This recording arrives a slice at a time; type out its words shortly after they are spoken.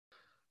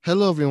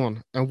Hello,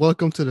 everyone, and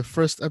welcome to the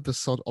first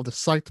episode of the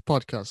Psyched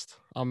podcast.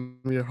 I'm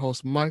your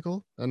host,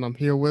 Michael, and I'm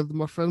here with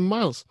my friend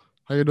Miles.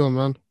 How you doing,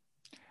 man?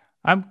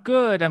 I'm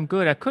good. I'm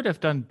good. I could have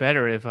done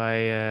better if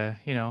I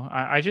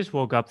just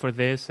woke up for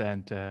this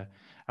and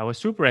I was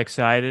super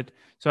excited.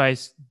 So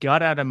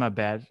got out of my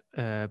bed,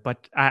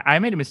 but I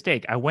made a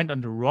mistake. I went on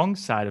the wrong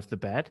side of the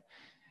bed.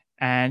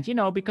 And,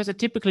 because I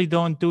typically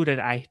don't do that,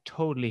 I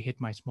totally hit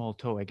my small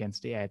toe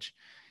against the edge.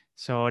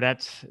 So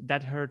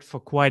that hurt for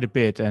quite a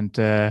bit.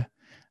 And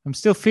I'm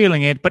still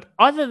feeling it. But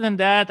other than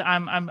that,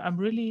 I'm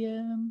really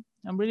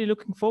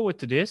looking forward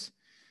to this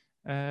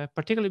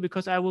particularly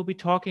because I will be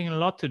talking a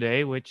lot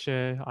today, which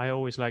I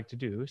always like to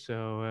do.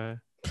 So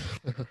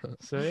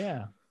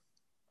yeah.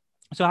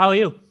 So how are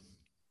you?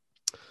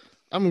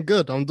 I'm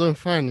good. I'm doing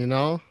fine.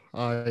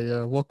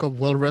 I woke up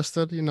well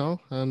rested,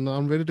 and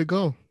I'm ready to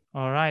go.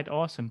 All right,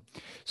 awesome.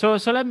 So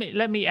let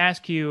me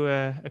ask you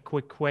a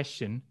quick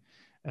question,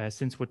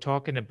 since we're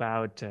talking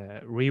about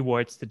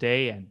rewards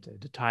today, and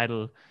the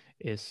title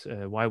is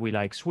why we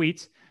like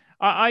sweets.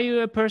 Are you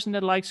a person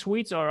that likes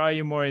sweets, or are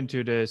you more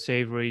into the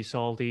savory,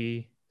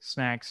 salty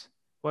snacks?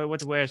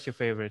 Where's your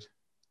favorite?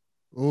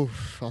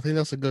 Oof, I think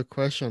that's a good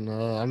question.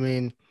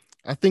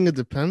 I think it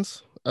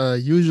depends.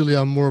 Usually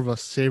I'm more of a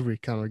savory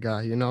kind of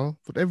guy,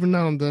 but every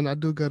now and then I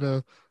do get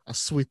a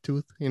sweet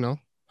tooth. How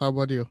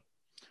about you?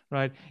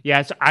 Right.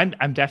 Yeah. So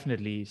I'm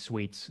definitely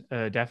sweets.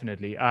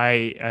 Definitely.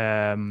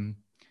 I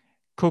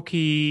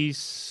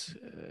cookies,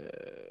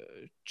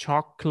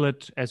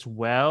 chocolate as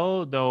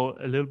well, though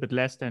a little bit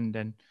less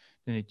than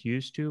it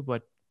used to.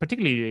 But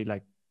particularly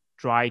like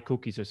dry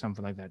cookies or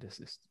something like that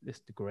is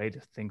the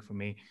greatest thing for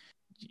me.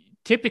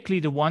 Typically,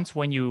 the ones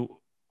when you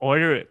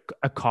order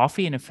a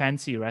coffee in a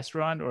fancy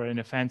restaurant or in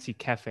a fancy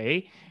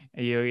cafe,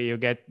 you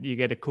get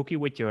a cookie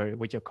with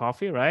your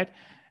coffee, right?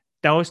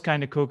 Those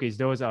kind of cookies,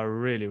 those are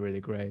really really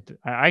great.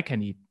 I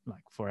can eat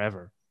like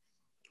forever.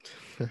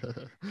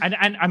 And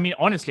I mean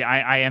honestly,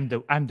 I'm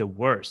the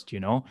worst.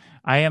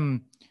 I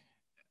am.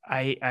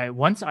 I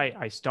once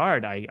I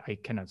start, I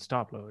cannot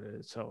stop.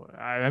 So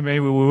I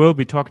mean, we will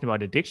be talking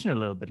about addiction a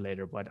little bit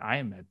later, but I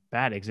am a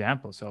bad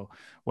example. So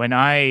when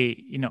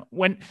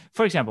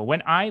for example,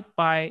 when I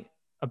buy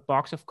a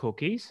box of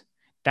cookies,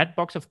 that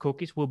box of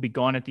cookies will be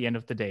gone at the end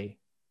of the day.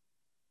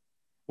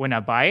 When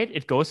I buy it,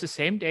 it goes the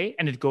same day,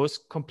 and it goes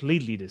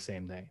completely the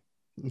same day.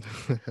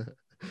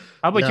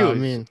 How about Yeah, I you?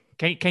 mean,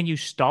 Can you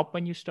stop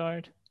when you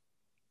start?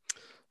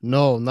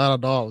 no, not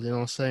at all. You know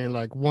what I'm saying?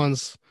 Like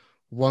once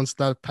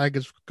that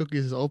package of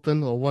cookies is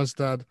open or once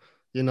that,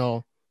 you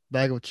know,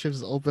 bag of chips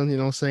is open, you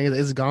know what I'm saying?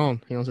 It's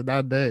gone. So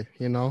that day,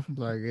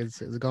 like it's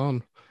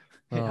gone.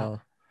 Yeah.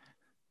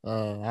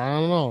 Uh I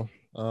don't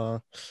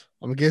know.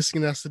 I'm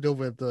guessing it has to do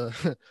with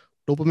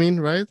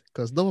dopamine, right?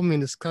 Because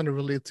dopamine is kind of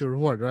related to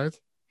reward, right?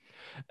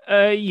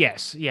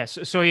 Yes, yes.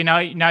 So now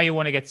you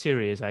want to get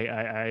serious.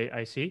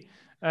 I see.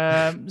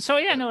 So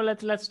yeah, no.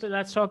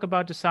 Let's talk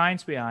about the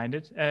science behind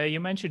it. You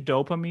mentioned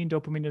dopamine.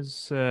 Dopamine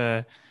is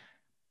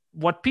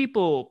what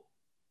people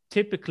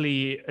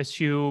typically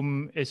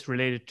assume is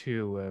related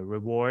to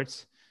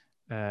rewards.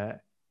 Uh,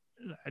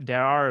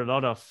 there are a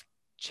lot of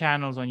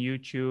channels on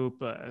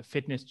YouTube,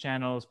 fitness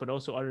channels, but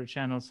also other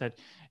channels that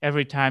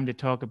every time they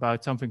talk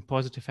about something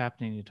positive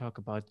happening, they talk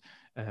about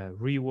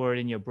reward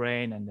in your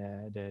brain and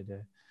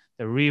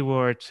the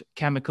reward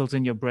chemicals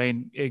in your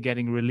brain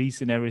getting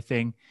released and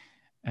everything.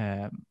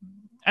 Um,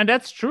 and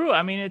that's true.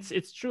 I mean,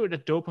 it's true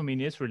that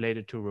dopamine is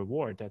related to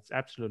reward. That's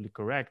absolutely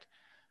correct.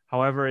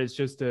 However, it's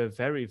just a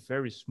very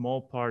very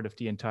small part of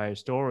the entire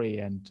story,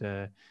 and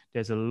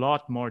there's a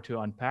lot more to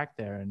unpack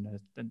there. And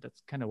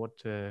that's kind of what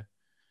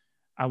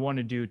I want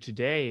to do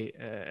today.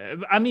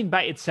 I mean,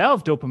 by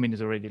itself, dopamine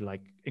is already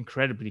like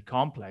incredibly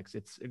complex.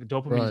 It's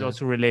dopamine is Right.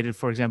 also related,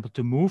 for example,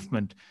 to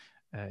movement.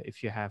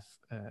 If you have,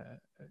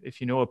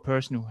 if you know a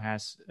person who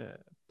has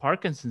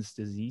Parkinson's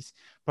disease,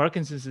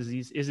 Parkinson's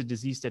disease is a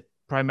disease that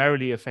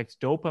primarily affects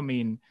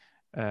dopamine,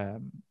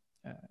 um,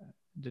 uh,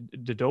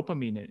 the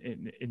dopamine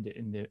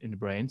in the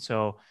brain.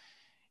 So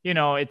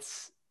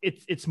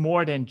it's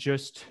more than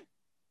just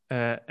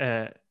uh,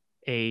 uh,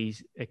 a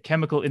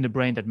chemical in the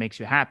brain that makes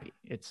you happy.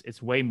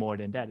 It's way more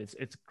than that. It's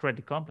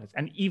incredibly complex,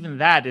 and even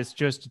that is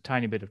just a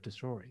tiny bit of the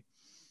story.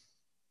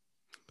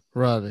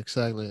 Right,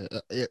 exactly.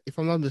 If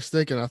I'm not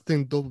mistaken, I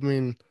think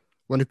dopamine,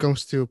 when it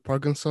comes to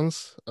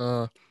Parkinson's,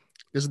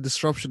 is a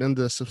disruption in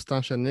the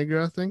substantia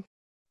nigra, I think.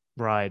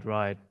 Right,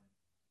 right.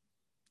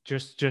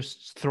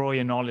 Just throw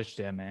your knowledge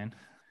there, man.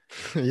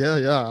 Yeah,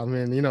 yeah. I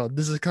mean,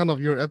 this is kind of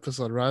your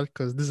episode, right?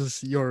 Because this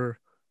is your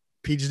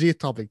PhD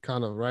topic,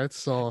 kind of, right?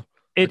 So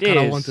I It kind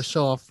of want to is.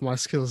 show off my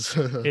skills.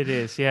 It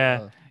is.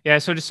 Yeah. Yeah.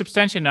 So the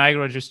substantia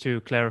nigra, just to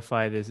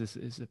clarify, this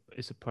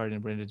is a part in the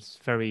brain that's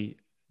very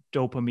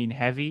dopamine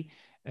heavy,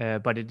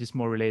 but it is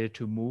more related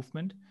to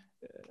movement.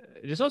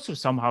 It is also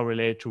somehow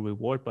related to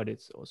reward, but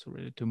it's also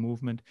related to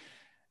movement.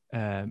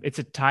 It's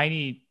a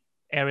tiny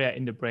area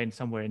in the brain,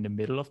 somewhere in the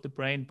middle of the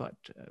brain, but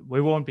we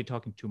won't be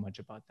talking too much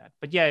about that.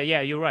 But yeah, yeah,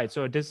 you're right.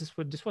 So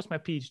this was my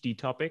PhD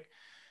topic.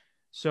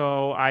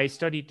 So I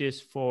studied this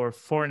for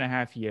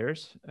 4.5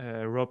 years,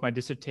 wrote my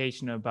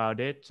dissertation about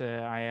it.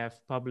 I have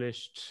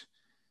published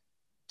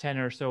 10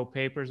 or so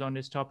papers on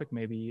this topic,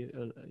 maybe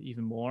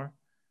even more.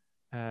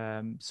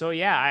 So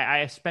yeah,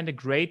 I spent a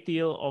great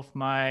deal of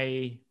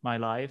my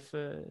life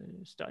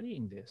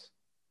studying this.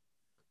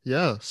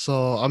 Yeah.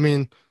 So I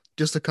mean,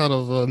 just to kind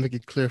of make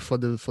it clear for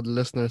the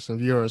listeners and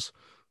viewers,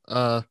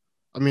 uh,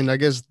 I mean, I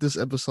guess this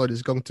episode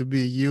is going to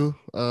be you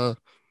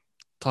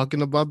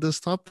talking about this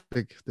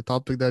topic, the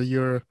topic that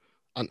you're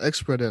an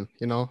expert in,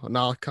 and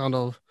I'll kind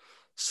of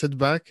sit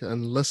back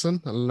and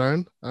listen and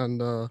learn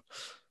and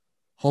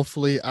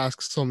hopefully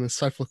ask some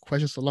insightful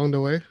questions along the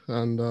way.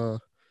 And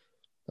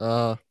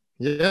uh,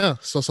 yeah,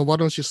 so why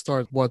don't you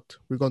start what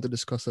we're going to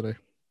discuss today?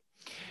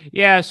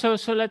 Yeah, so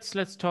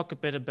let's talk a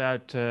bit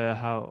about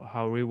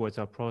how rewards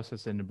are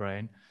processed in the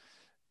brain.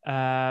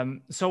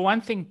 So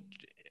one thing,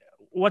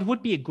 what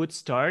would be a good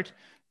start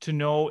to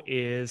know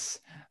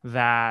is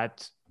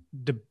that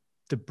the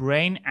the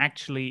brain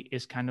actually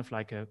is kind of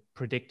like a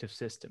predictive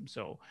system.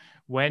 So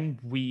when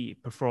we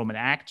perform an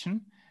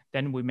action,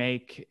 then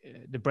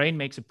the brain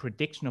makes a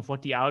prediction of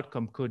what the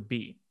outcome could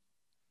be,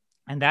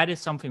 and that is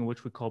something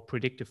which we call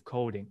predictive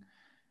coding.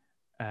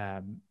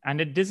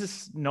 This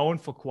is known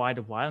for quite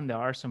a while, and there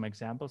are some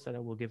examples that I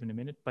will give in a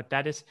minute. But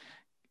that is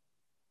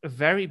a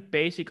very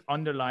basic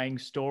underlying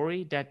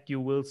story that you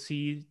will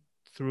see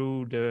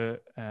through the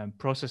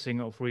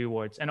processing of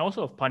rewards and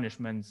also of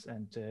punishments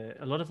and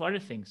a lot of other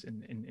things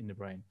in the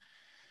brain.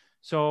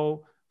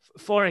 So,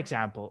 for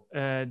example,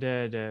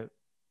 the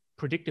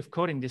predictive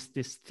coding,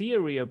 this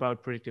theory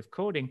about predictive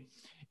coding,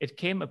 it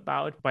came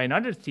about by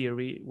another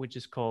theory which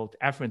is called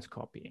afferent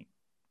copying.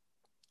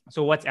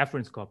 So, what's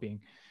afferent copying?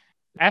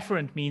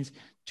 Afferent means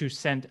to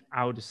send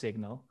out a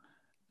signal.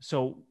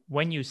 So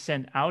when you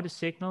send out a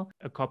signal,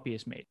 a copy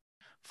is made.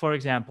 For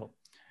example,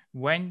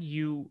 when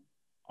you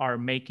are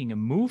making a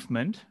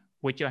movement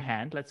with your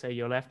hand, let's say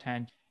your left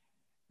hand,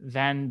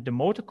 then the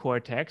motor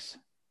cortex,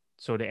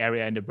 so the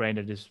area in the brain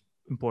that is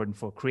important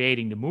for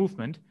creating the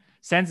movement,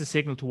 sends a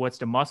signal towards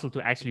the muscle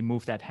to actually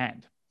move that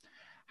hand.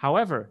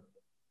 However,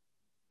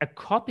 a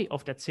copy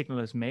of that signal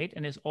is made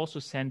and is also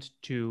sent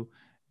to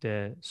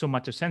the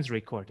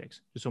somatosensory cortex.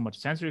 The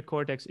somatosensory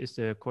cortex is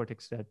the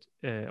cortex that,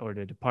 or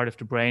the part of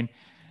the brain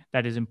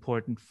that is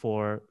important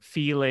for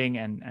feeling,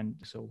 and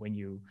so when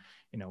you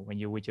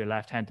with your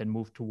left hand then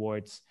move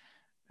towards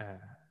uh,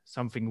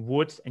 something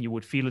wood, and you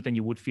would feel it, and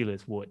you would feel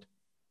it's wood.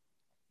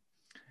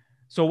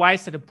 So why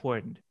is that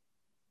important?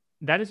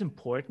 That is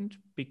important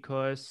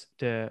because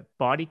the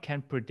body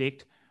can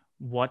predict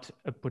what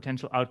a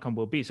potential outcome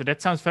will be. So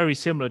that sounds very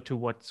similar to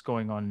what's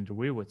going on in the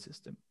reward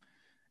system.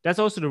 That's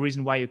also the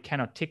reason why you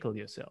cannot tickle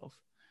yourself.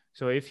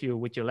 So if you,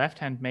 with your left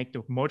hand, make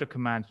the motor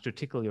command to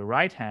tickle your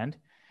right hand,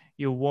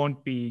 you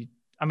won't be,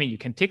 I mean, you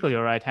can tickle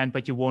your right hand,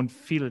 but you won't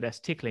feel it as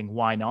tickling.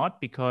 Why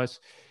not? Because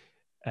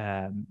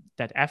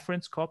that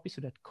afferent copy,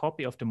 so that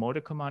copy of the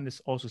motor command,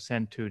 is also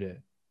sent to the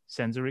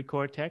sensory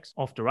cortex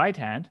of the right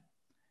hand.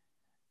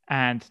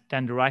 And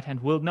then the right hand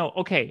will know,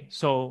 okay,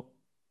 so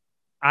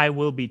I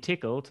will be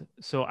tickled,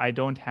 so I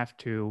don't have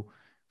to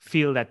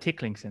feel that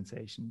tickling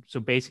sensation. So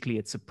basically,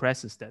 it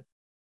suppresses that.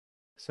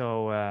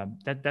 So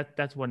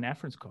that's what an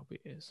afferent copy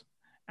is.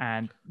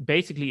 And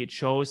basically, it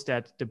shows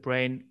that the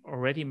brain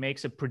already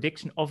makes a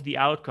prediction of the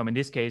outcome, in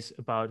this case,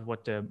 about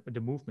what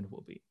the movement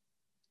will be.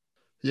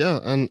 Yeah,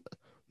 and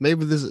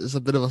maybe this is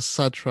a bit of a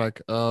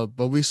sidetrack,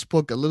 but we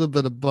spoke a little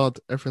bit about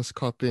reference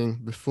copying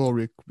before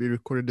we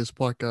recorded this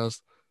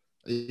podcast.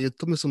 You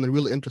told me something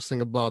really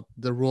interesting about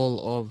the role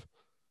of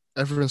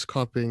reference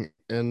copying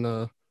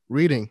in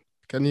reading.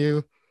 Can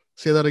you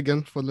say that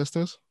again for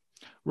listeners?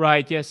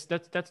 Right. Yes,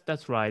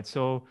 that's right.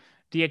 So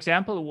the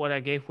example of what I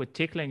gave with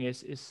tickling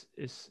is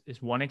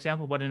one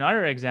example, but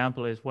another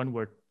example is when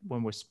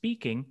we're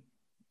speaking.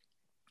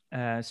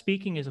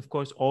 Speaking is, of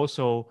course,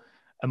 also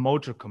a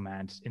motor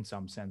command in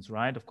some sense,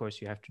 right? Of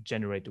course, you have to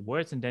generate the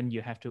words and then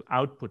you have to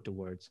output the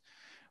words,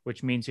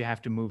 which means you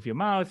have to move your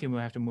mouth, you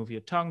have to move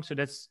your tongue. So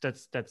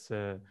that's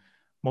a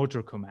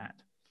motor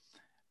command.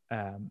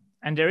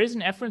 And there is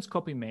an efference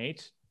copy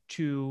made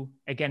to,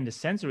 again, the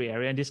sensory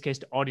area, in this case,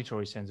 the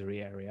auditory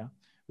sensory area,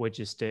 which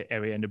is the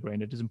area in the brain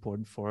that is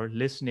important for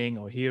listening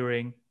or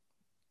hearing.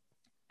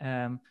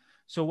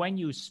 So when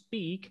you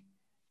speak,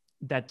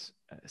 that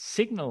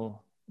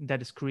signal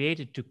that is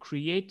created to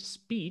create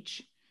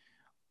speech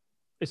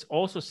is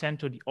also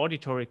sent to the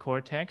auditory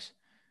cortex,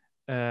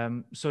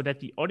 so that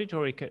the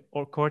auditory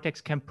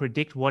cortex can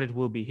predict what it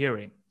will be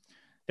hearing.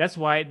 That's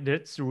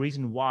the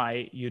reason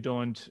why you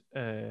don't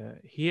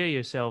hear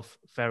yourself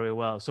very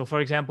well. So, for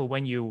example,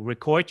 when you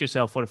record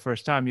yourself for the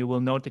first time, you will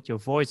note that your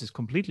voice is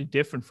completely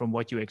different from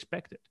what you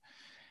expected.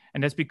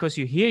 And that's because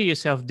you hear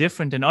yourself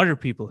different than other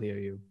people hear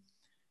you.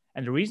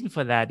 And the reason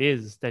for that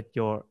is that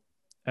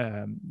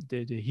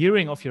the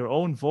hearing of your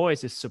own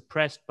voice is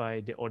suppressed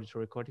by the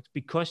auditory cortex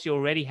because you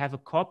already have a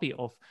copy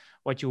of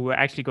what you were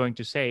actually going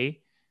to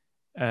say,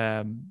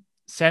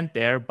 sent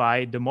there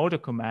by the motor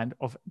command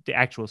of the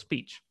actual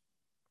speech.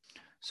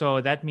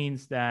 So that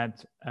means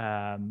that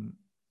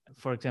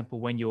for example,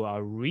 when you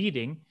are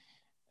reading,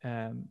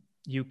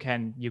 you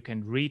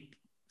can read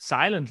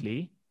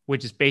silently,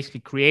 which is basically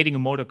creating a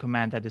motor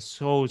command that is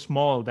so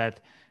small that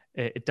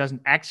it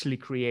doesn't actually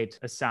create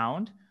a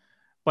sound,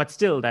 but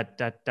still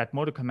that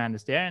motor command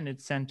is there and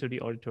it's sent to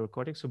the auditory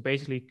cortex. So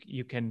basically,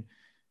 you can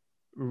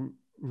r-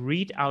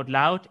 read out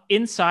loud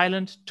in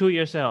silent to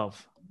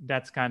yourself.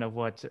 That's kind of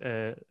what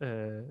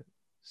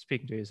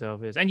speaking to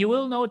yourself is. And you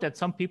will note that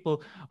some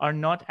people are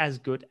not as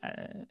good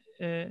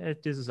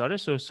at this as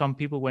others. So some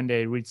people, when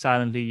they read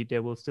silently, they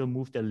will still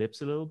move their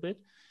lips a little bit,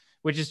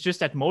 which is just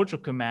that motor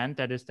command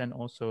that is then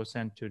also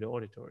sent to the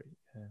auditory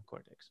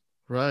cortex.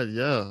 Right,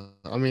 yeah.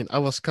 I mean, I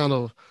was kind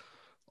of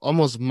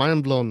almost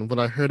mind blown when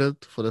I heard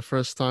it for the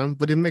first time,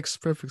 but it makes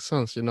perfect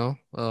sense, you know?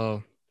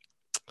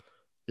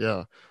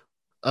 Yeah.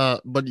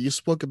 But you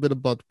spoke a bit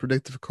about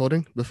predictive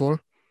coding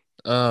before.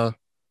 Uh,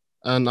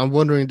 and I'm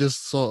wondering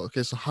just so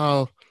okay,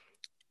 so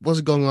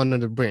what's going on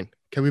in the brain?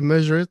 Can we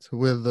measure it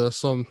with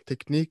some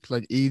technique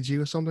like EEG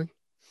or something?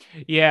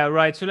 Yeah,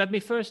 right. So let me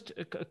first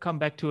come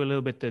back to a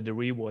little bit the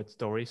reward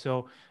story.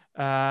 So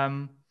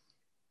um,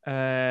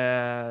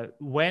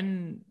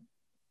 when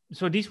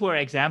so these were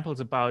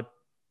examples about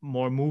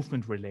more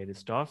movement related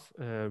stuff,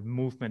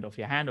 movement of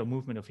your hand or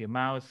movement of your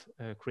mouth,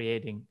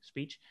 creating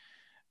speech.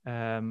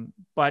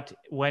 But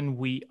when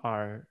we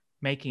are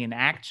making an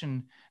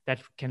action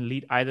that can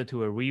lead either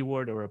to a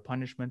reward or a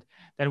punishment,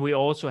 then we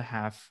also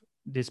have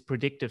this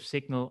predictive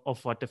signal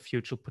of what the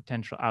future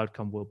potential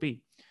outcome will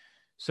be.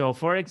 So,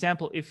 for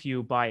example, if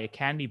you buy a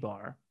candy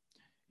bar,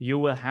 you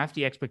will have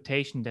the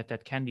expectation that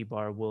that candy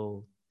bar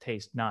will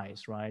taste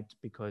nice, right?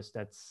 Because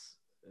that's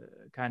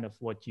kind of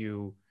what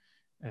you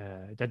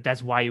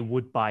that's why you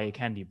would buy a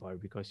candy bar,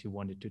 because you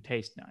want it to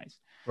taste nice.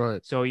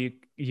 Right. So you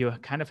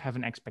kind of have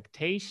an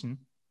expectation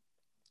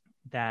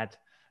that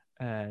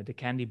the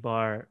candy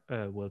bar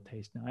will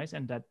taste nice,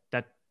 and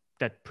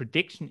that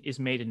prediction is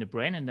made in the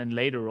brain, and then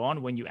later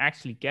on, when you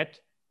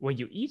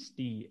eat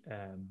the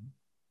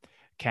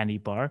candy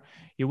bar,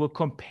 you will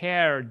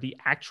compare the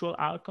actual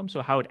outcome,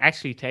 so how it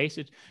actually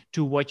tasted,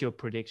 to what your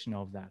prediction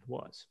of that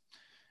was.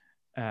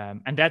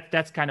 And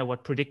that's kind of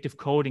what predictive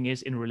coding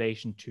is in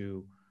relation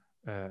to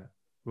uh,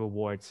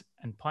 rewards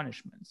and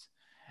punishments.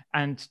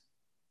 And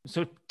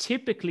so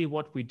typically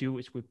what we do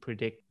is we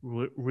predict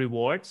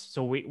rewards.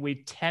 So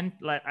we tend,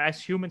 like as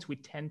humans, we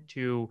tend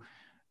to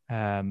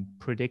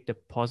predict the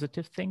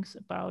positive things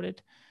about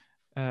it.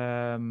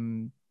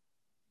 Um,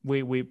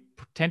 we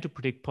tend to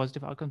predict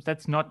positive outcomes.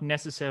 That's not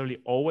necessarily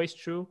always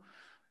true.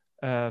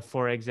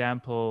 For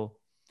example,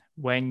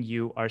 when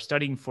you are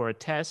studying for a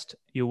test,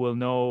 you will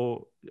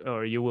know,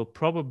 or you will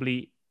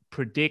probably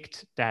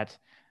predict that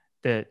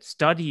the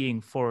studying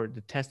for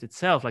the test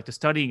itself, like the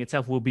studying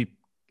itself, will be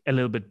a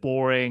little bit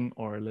boring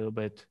or a little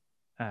bit,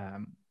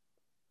 um,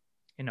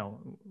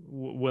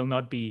 will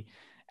not be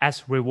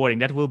as rewarding.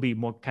 That will be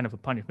more kind of a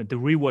punishment. The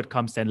reward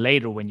comes then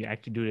later when you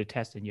actually do the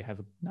test and you have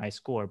a nice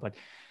score. But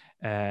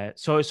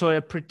so a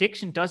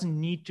prediction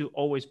doesn't need to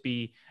always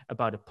be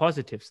about a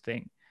positive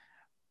thing,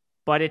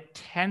 but it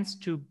tends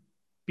to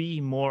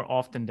be more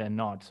often than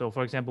not. So,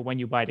 for example, when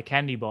you buy the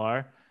candy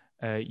bar,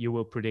 you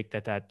will predict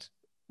that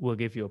will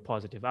give you a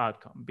positive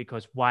outcome,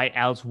 because why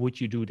else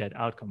would you do that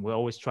outcome? We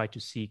always try to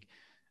seek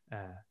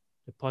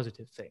the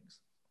positive things.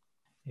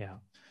 Yeah.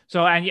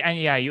 So and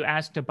yeah, you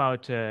asked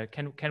about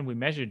can we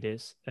measure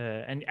this?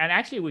 And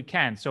actually we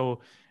can.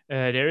 So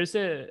there is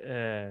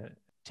a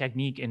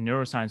technique in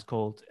neuroscience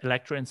called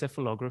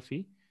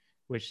electroencephalography,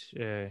 which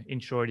in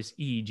short is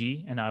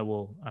EEG, and I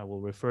will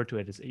refer to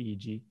it as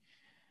EEG,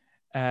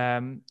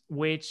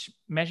 which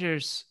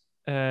measures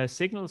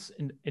signals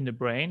in the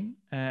brain,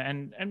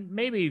 and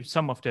maybe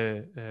some of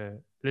the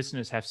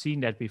listeners have seen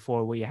that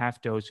before, where you have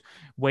those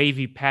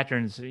wavy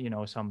patterns.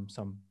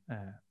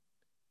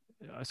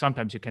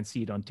 Sometimes you can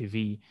see it on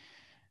TV,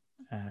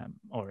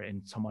 or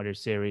in some other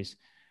series,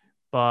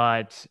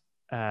 but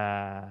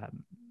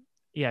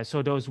yeah,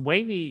 so those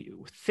wavy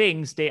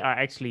things, they are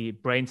actually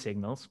brain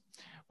signals.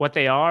 What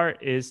they are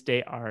is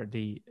they are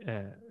the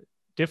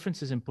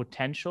differences in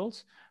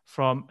potentials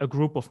from a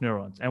group of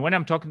neurons. And when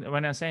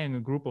I'm saying a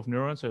group of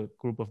neurons, a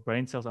group of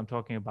brain cells, I'm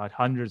talking about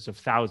hundreds of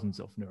thousands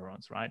of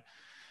neurons, right?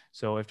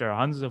 So if there are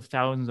hundreds of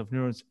thousands of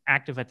neurons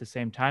active at the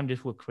same time,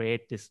 this will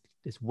create this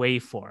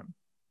waveform.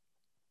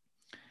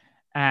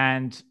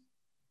 And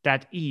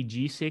that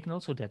EEG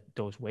signal, so that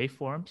those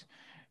waveforms,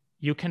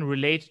 you can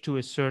relate to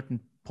a certain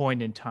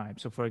point in time.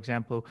 So, for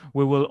example,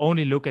 we will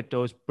only look at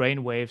those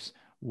brain waves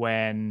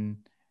when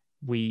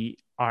we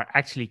are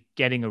actually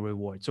getting a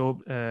reward.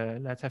 So,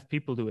 let's have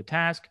people do a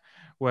task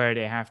where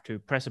they have to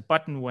press a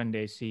button when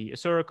they see a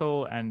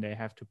circle, and they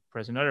have to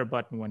press another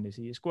button when they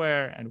see a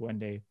square, and when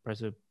they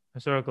press a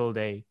circle,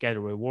 they get a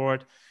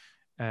reward.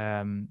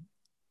 Um,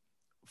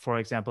 for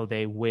example,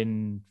 they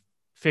win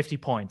 50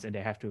 points and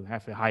they have to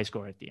have a high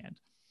score at the end.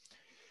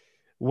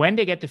 When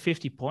they get to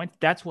 50 points,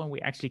 that's when we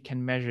actually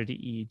can measure the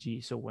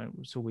EEG.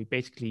 So we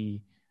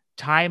basically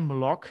time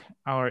lock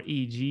our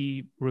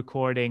EEG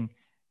recording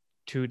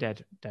to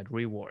that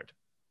reward.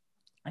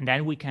 And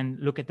then we can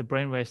look at the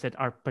brainwaves that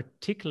are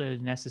particularly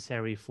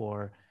necessary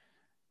for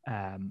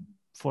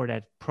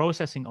that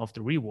processing of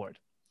the reward.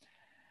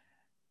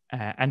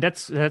 And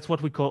that's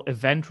what we call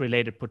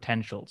event-related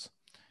potentials.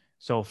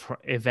 So for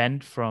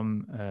event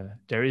from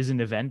there is an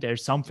event,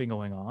 there's something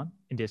going on.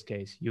 In this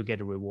case, you get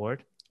a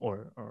reward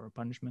or a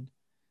punishment.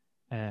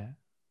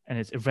 And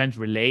it's event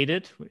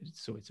related,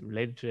 so it's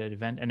related to that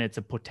event, and it's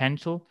a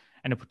potential,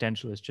 and a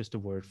potential is just a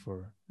word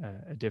for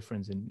a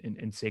difference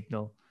in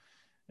signal,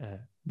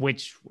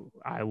 which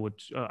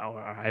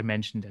I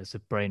mentioned as a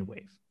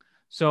brainwave.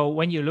 So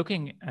when you're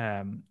looking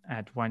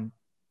at when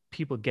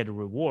people get a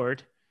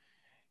reward,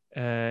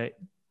 there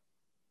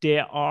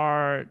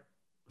are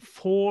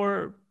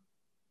 4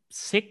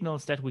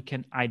 signals that we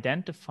can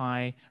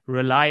identify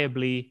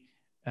reliably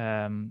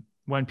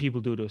when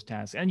people do those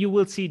tasks. And you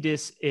will see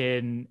this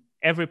in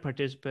every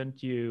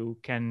participant. You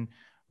can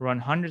run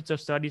hundreds of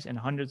studies, and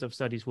hundreds of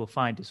studies will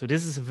find this. So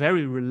this is a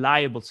very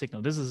reliable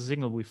signal. This is a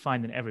signal we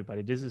find in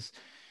everybody. This is,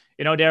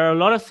 there are a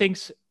lot of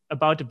things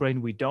about the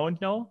brain we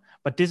don't know,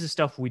 but this is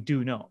stuff we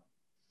do know.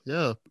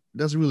 Yeah,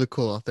 that's really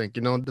cool, I think.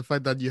 The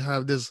fact that you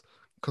have this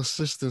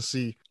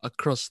consistency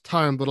across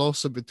time, but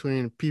also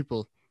between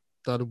people,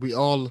 that we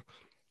all,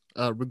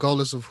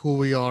 regardless of who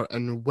we are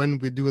and when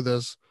we do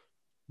this,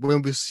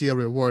 when we see a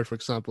reward, for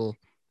example,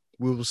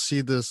 we will see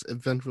this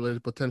event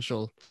related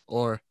potential,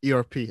 or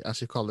ERP,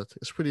 as you call it.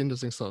 It's pretty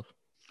interesting stuff.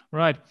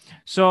 Right.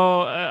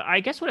 So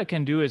I guess what I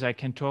can do is I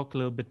can talk a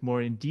little bit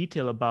more in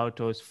detail about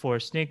those 4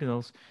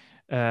 signals.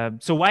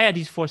 So why are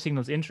these 4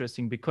 signals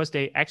interesting? Because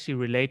they actually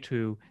relate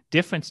to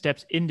different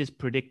steps in this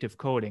predictive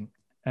coding.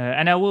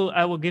 And I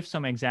will give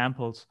some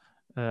examples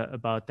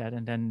about that,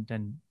 and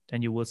then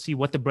you will see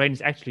what the brain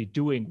is actually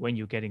doing when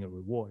you're getting a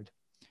reward.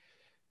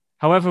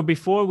 However,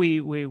 before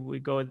we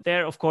go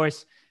there, of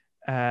course,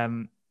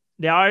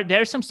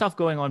 there's some stuff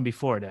going on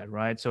before that,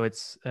 right? So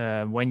it's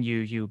when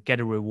you get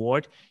a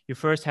reward, you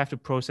first have to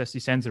process the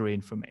sensory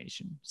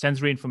information.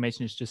 Sensory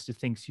information is just the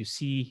things you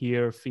see,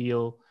 hear,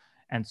 feel,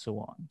 and so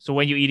on. So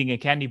when you're eating a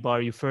candy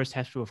bar, you first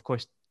have to, of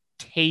course,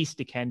 taste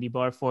the candy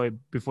bar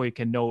before you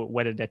can know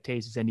whether that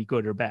taste is any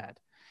good or bad.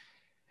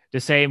 The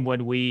same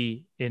when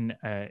we in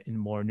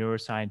more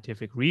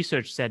neuroscientific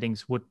research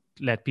settings would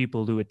let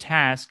people do a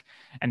task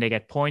and they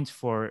get points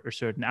for a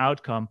certain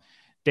outcome.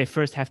 They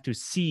first have to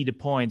see the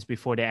points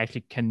before they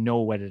actually can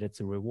know whether that's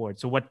a reward.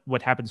 So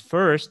what happens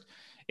first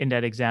in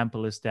that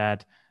example is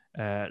that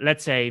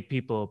let's say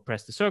people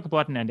press the circle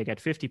button and they get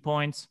 50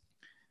 points.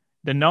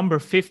 The number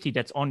 50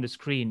 that's on the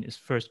screen is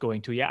first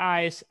going to your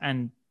eyes,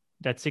 and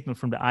that signal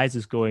from the eyes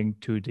is going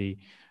to the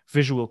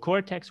visual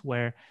cortex,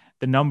 where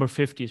the number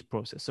 50 is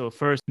processed. So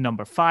first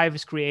number 5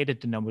 is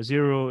created, the number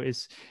 0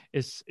 is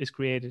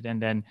created,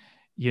 and then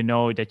you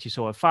know that you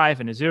saw a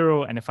 5 and a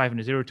 0, and a 5 and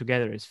a 0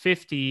 together is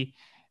 50,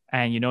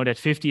 and you know that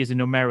 50 is a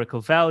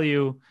numerical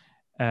value.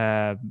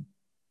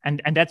 And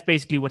that's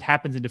basically what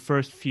happens in the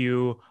first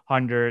few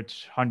 100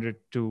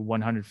 to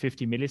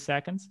 150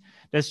 milliseconds.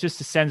 That's just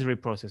a sensory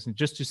process, and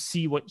just to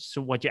see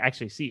what you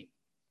actually see.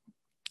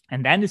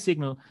 And then the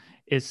signal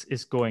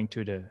is going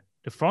to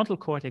the frontal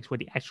cortex, where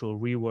the actual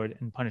reward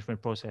and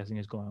punishment processing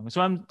is going on.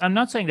 So I'm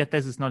not saying that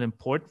this is not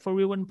important for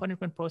reward and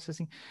punishment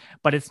processing,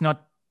 but it's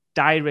not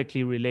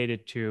directly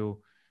related to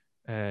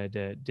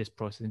this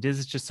process. This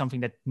is just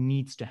something that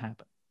needs to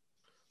happen.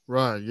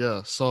 Right,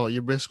 yeah. So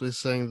you're basically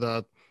saying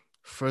that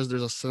first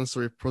there's a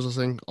sensory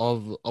processing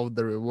of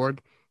the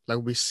reward. Like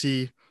we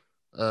see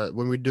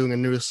when we're doing a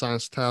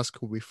neuroscience task,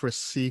 we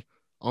first see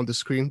on the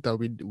screen that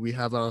we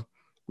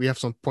have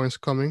some points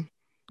coming.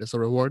 There's a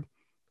reward.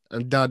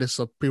 And that is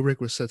a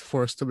prerequisite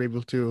for us to be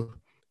able to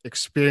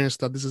experience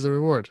that this is a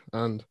reward.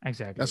 And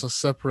Exactly. that's a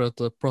separate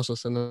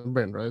process in the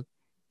brain, right?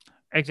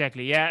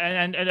 Exactly. Yeah,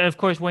 and of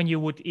course, when you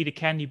would eat a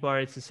candy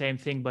bar, it's the same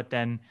thing. But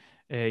then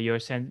you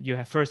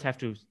first have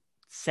to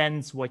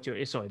sense what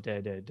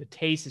the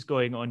taste is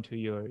going onto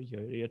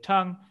your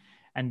tongue,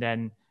 and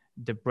then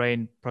the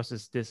brain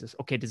processes this as,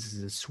 okay, this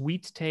is a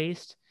sweet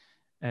taste,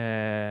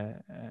 and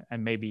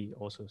maybe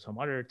also some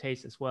other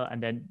taste as well.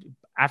 And then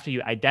after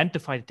you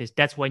identify the taste,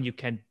 that's when you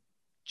can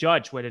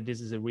judge whether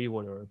this is a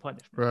reward or a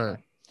punishment. Right.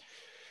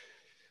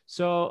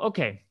 So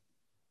okay.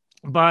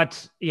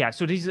 But yeah,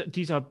 so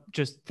these are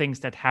just things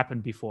that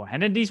happen before,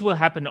 and then these will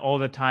happen all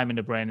the time in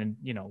the brain. And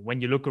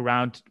when you look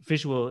around,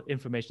 visual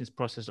information is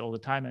processed all the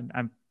time, and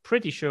I'm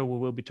pretty sure we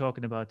will be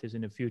talking about this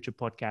in a future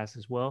podcast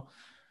as well.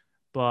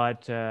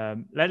 But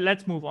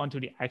let's move on to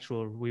the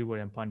actual reward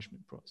and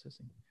punishment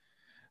processing.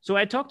 So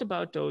I talked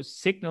about those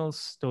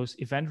signals, those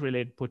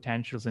event-related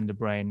potentials in the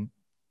brain,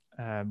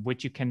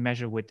 which you can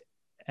measure with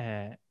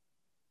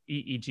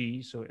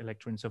EEG, so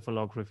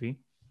electroencephalography,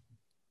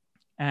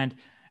 and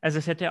as I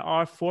said, there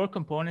are 4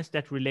 components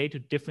that relate to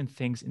different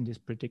things in this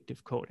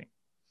predictive coding.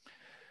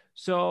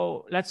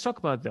 So let's talk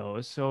about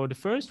those. So the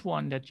first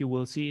one that you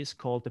will see is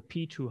called the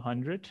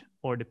P200,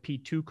 or the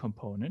P2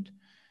 component.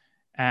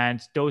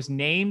 And those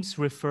names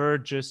refer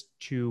just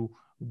to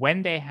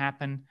when they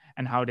happen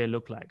and how they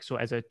look like. So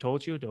as I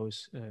told you,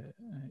 those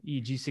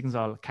EEG signals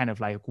are kind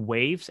of like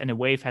waves, and a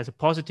wave has a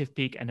positive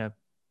peak and a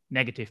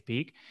negative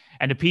peak.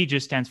 And the P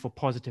just stands for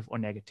positive or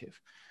negative.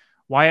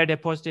 Why are they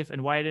positive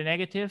and why are they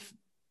negative?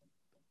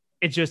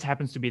 It just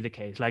happens to be the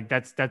case. Like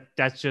that's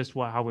just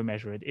how we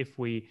measure it. If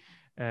we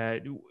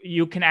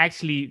you can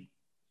actually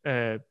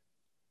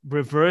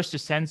reverse the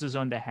sensors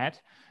on the head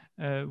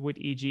with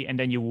EEG, and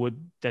then you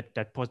would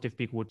that positive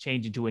peak would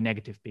change into a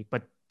negative peak.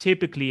 But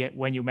typically,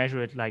 when you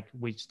measure it like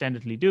we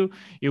standardly do,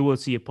 you will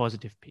see a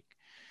positive peak.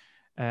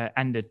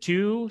 And the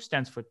 2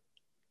 stands for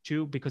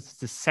 2 because it's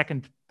the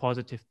second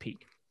positive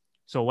peak.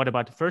 So what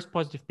about the first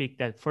positive peak?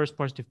 That first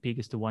positive peak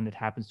is the one that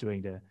happens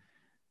during the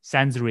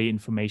sensory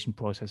information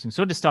processing.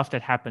 So the stuff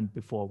that happened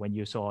before when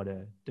you saw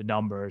the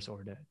numbers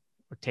or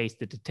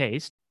tasted the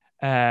taste.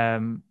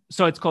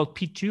 So it's called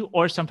P2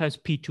 or sometimes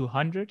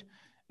P200.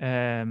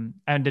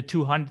 And the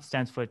 200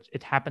 stands for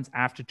it happens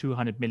after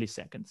 200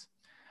 milliseconds.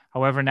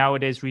 However,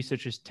 nowadays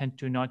researchers tend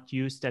to not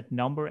use that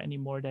number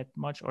anymore that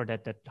much, or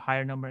that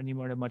higher number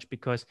anymore that much,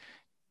 because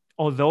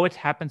although it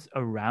happens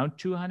around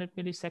 200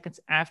 milliseconds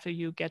after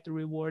you get the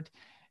reward,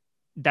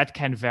 that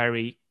can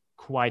vary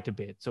quite a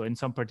bit. So in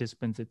some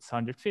participants, it's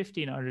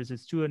 150, in others,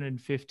 it's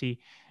 250.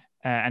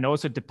 And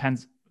also it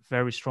depends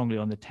very strongly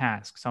on the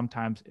task.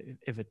 Sometimes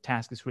if a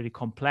task is really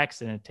complex,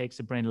 then it takes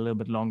the brain a little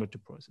bit longer to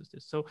process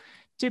this. So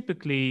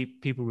typically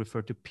people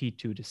refer to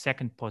P2, the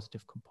second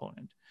positive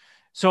component.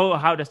 So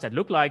how does that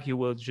look like? You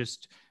will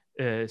just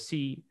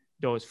see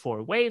those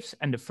 4 waves.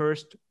 And the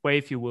first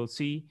wave you will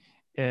see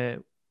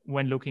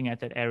when looking at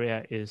that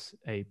area is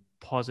a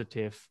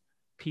positive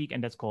peak,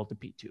 and that's called the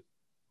P2.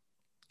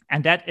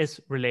 And that is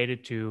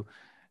related to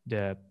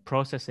the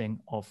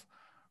processing of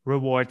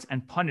rewards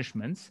and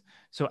punishments.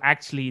 So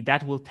actually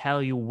that will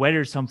tell you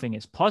whether something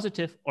is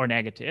positive or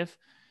negative.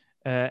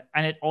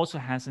 And it also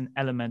has an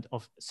element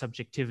of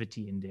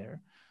subjectivity in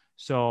there.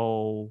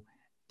 So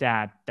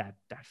that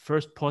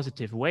first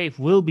positive wave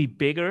will be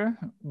bigger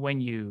when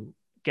you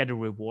get a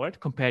reward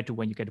compared to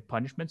when you get a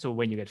punishment. So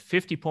when you get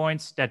 50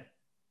 points, that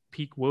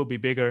peak will be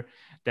bigger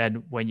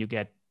than when you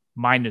get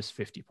minus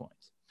 50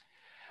 points.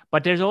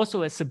 But there's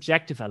also a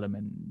subjective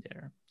element in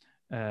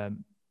there.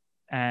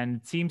 And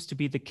it seems to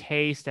be the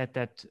case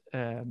that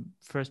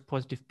first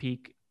positive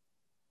peak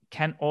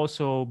can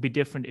also be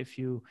different if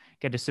you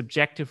get a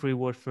subjective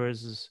reward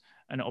versus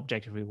an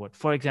objective reward.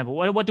 For example,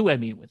 what do I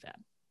mean with that?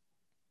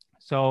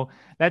 So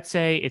let's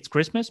say it's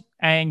Christmas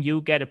and you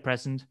get a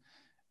present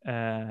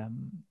that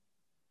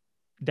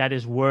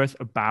is worth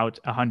about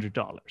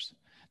 $100.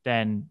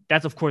 Then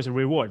that's of course a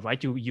reward,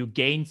 right? You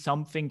gain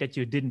something that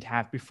you didn't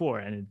have before,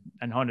 and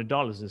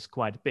 $100 is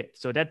quite a bit.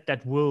 So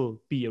that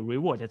will be a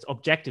reward. That's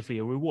objectively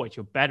a reward.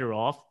 You're better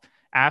off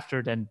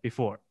after than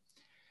before.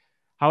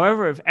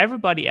 However, if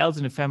everybody else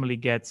in the family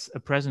gets a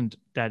present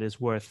that is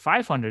worth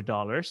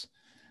 $500,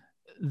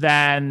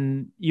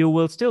 then you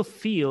will still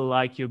feel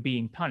like you're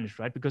being punished,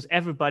 right? Because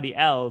everybody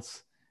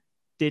else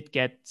did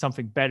get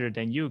something better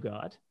than you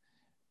got.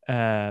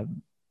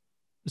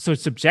 So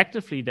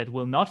subjectively, that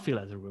will not feel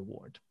as a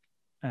reward.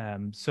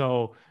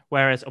 So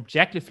whereas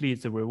objectively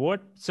it's a reward,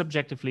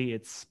 subjectively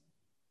it's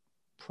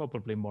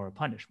probably more a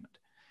punishment.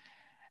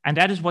 And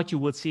that is what you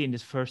will see in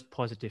this first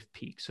positive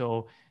peak.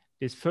 So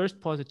this first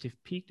positive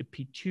peak, the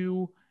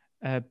P2,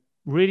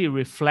 really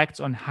reflects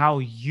on how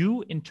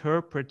you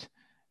interpret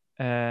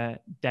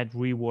that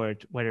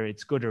reward, whether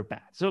it's good or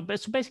bad. So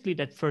basically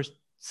that first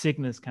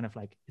signal is kind of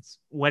like it's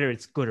whether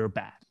it's good or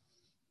bad.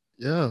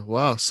 Yeah,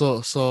 wow.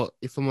 So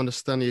if I'm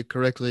understanding you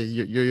correctly,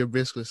 you're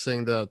basically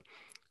saying that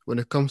when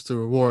it comes to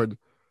reward,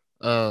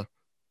 uh,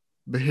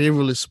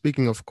 behaviorally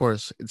speaking, of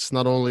course, it's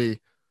not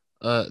only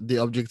the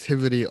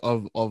objectivity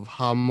of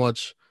how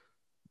much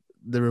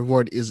the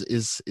reward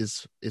is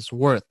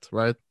worth,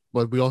 right?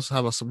 But we also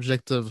have a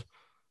subjective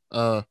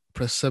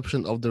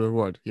perception of the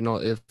reward. You know,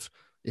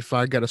 if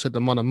I get a certain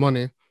amount of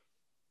money,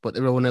 but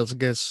everyone else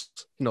gets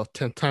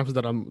 10 times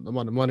that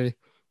amount of money,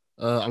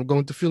 I'm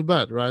going to feel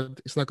bad, right?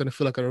 It's not going to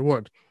feel like a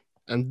reward.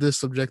 And this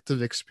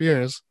subjective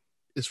experience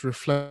is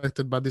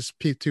reflected by this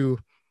P2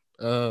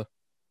 uh,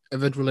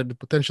 event related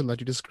potential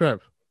that you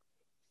describe.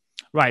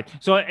 Right.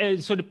 So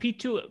the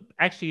P2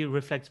 actually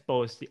reflects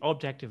both the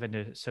objective and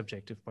the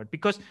subjective part,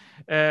 because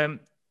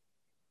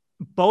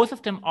both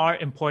of them are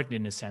important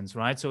in a sense,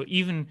 right? So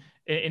even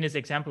in this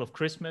example of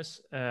Christmas,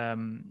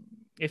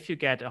 if you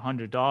get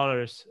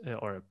 $100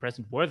 or a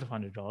present worth of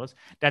 $100,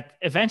 that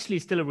eventually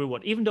is still a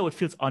reward, even though it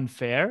feels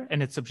unfair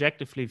and it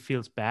subjectively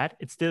feels bad.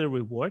 It's still a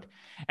reward,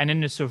 and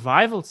in the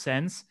survival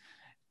sense,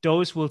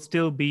 those will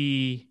still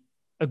be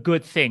a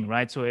good thing,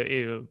 right?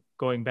 So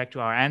going back to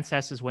our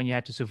ancestors, when you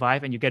had to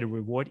survive and you get a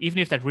reward, even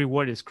if that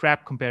reward is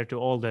crap compared to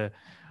all the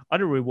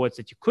other rewards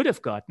that you could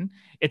have gotten,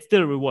 it's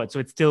still a reward. So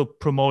it's still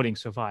promoting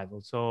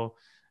survival. So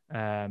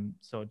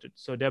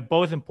they're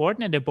both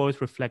important, and they're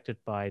both reflected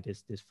by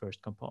this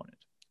first component.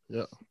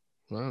 Yeah.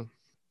 Wow.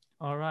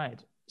 All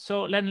right.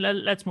 So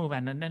let's move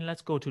on, and then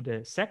let's go to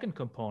the second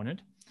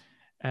component.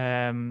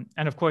 And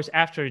of course,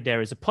 after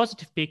there is a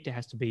positive peak, there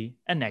has to be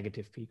a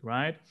negative peak,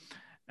 right?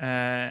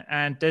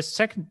 And the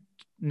second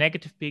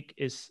negative peak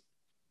is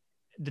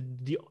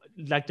the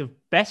like the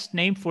best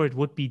name for it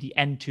would be the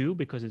N2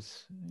 because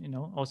it's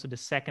also the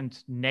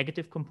second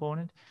negative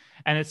component,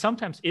 and it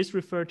sometimes is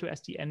referred to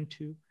as the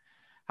N2.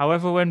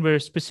 However, when we're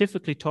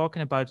specifically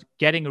talking about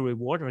getting a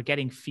reward or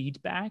getting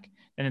feedback,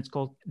 then it's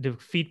called the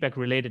feedback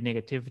related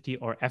negativity,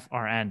 or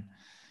FRN,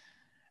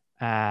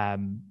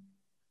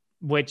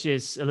 which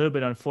is a little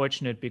bit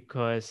unfortunate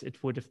because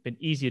it would have been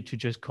easier to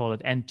just call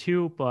it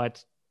N2,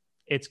 but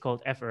it's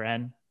called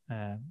FRN.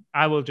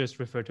 I will just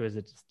refer to it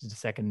as the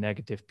second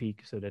negative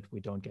peak so that we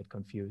don't get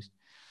confused.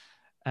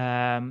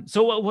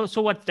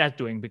 So what's that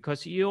doing?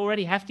 Because you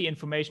already have the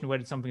information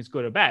whether something is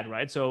good or bad,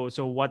 right? So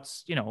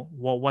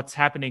what's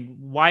happening?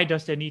 Why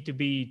does there need to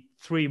be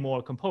 3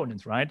 more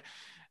components, right?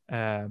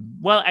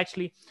 Well,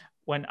 actually,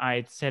 when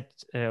I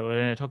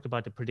talked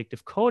about the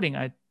predictive coding,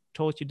 I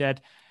told you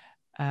that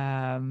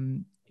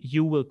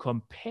you will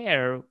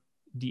compare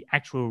the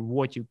actual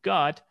reward you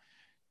got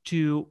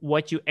to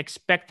what you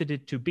expected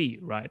it to be,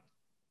 right?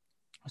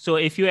 So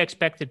if you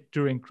expected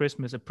during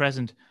Christmas a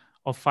present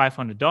of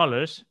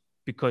 $500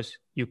 because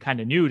you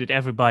kind of knew that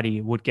everybody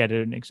would get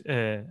a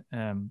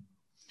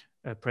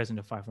present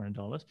of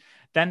 $500,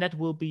 then that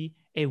will be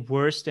a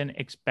worse than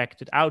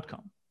expected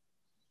outcome,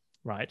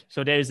 right?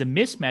 So there is a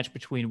mismatch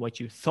between what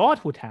you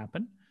thought would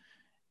happen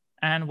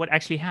and what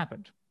actually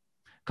happened.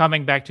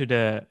 Coming back to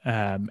the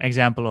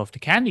example of the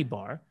candy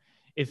bar,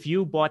 if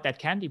you bought that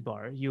candy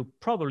bar, you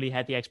probably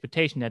had the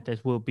expectation that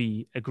this will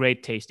be a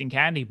great tasting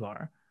candy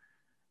bar.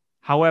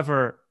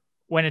 However,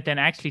 when it then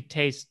actually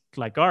tastes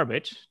like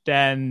garbage,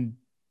 then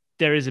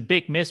there is a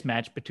big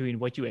mismatch between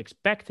what you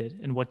expected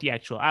and what the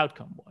actual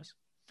outcome was.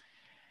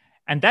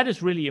 And that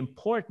is really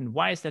important.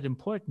 Why is that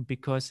important?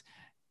 Because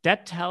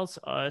that tells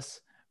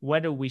us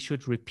whether we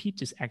should repeat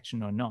this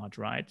action or not,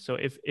 right? So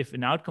if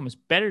an outcome is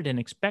better than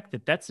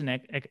expected, that's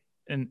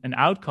an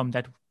outcome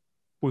that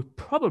we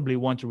probably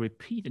want to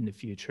repeat in the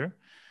future.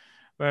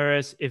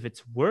 Whereas if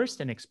it's worse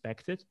than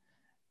expected,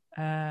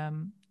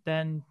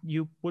 then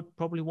you would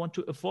probably want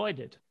to avoid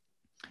it.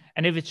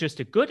 And if it's just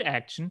a good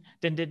action,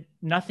 then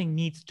nothing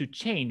needs to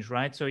change,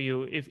 right? So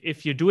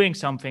if you're doing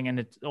something and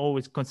it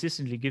always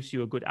consistently gives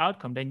you a good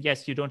outcome, then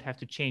yes, you don't have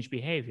to change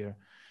behavior.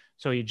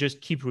 So you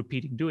just keep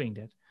repeating doing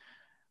that.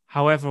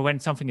 However, when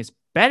something is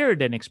better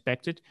than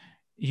expected,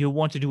 you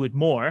want to do it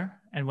more.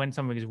 And when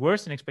something is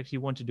worse than expected,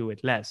 you want to do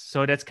it less.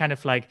 So that's kind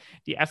of like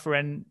the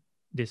FRN,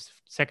 this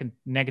second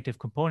negative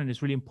component,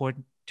 is really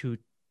important to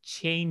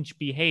change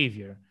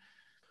behavior.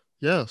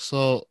 Yeah.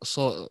 So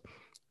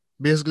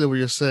basically what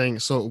you're saying,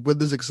 so with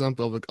this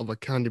example of a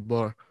candy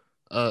bar,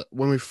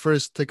 when we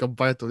first take a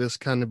bite of this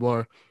candy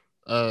bar,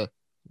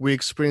 we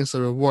experience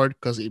a reward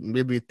because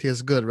maybe it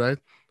tastes good, right?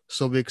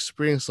 So we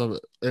experience of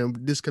it, and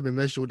this can be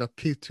measured with a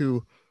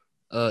P2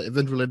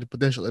 event related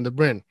potential in the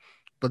brain.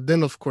 But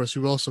then of course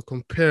you also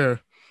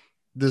compare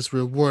this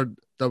reward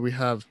that we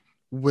have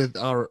with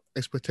our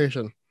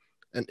expectation.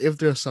 And if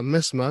there's a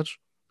mismatch,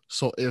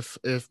 so if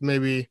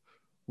maybe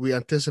we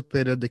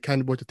anticipated the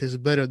candy bar to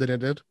taste better than it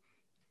did,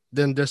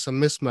 then there's a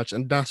mismatch,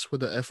 and that's where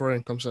the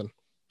FRN comes in.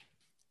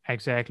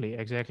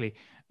 Exactly.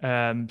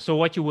 So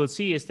what you will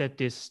see is that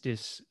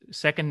this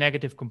second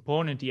negative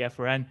component, the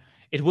FRN,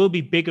 it will be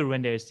bigger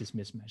when there is this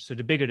mismatch. So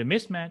the bigger the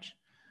mismatch,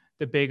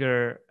 the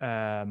bigger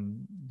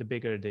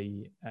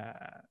the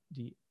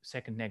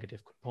second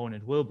negative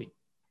component will be.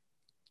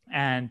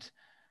 And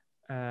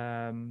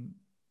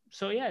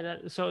so yeah,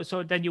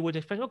 so then you would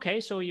expect, okay,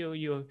 so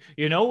you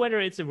know whether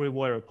it's a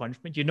reward or a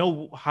punishment, you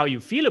know how you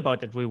feel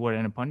about that reward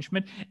and a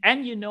punishment,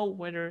 and you know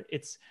whether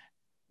it's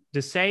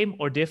the same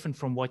or different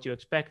from what you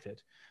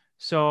expected.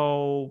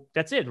 So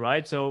that's it,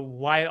 right? So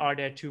why are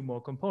there 2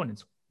 more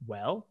components?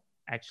 Well,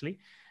 actually,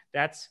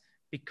 that's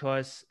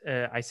because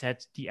I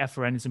said the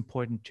FRN is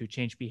important to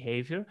change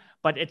behavior,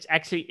 but it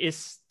actually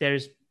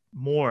there's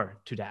more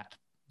to that.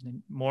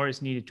 More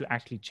is needed to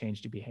actually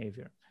change the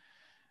behavior.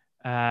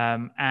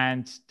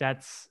 And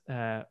that's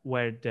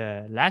where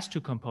the last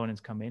 2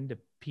 components come in, the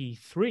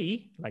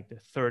P3, like the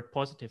third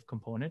positive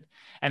component.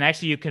 And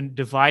actually, you can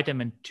divide them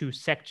in 2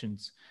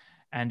 sections.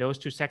 And those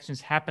 2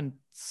 sections happen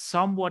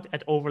somewhat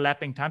at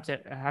overlapping times. They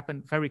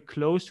happen very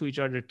close to each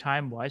other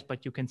time-wise,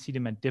 but you can see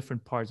them at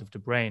different parts of the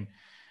brain.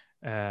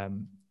 The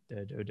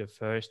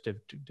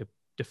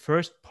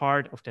first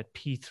part of that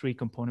P3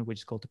 component, which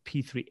is called the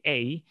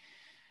P3A,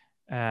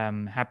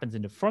 happens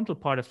in the frontal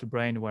part of the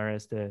brain,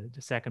 whereas the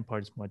second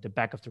part is more at the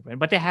back of the brain.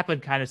 But they happen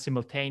kind of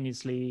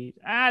simultaneously.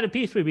 The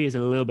P3B is a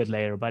little bit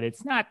later, but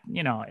it's not,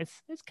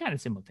 it's kind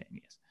of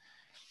simultaneous.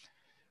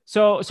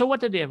 So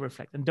what do they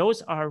reflect? And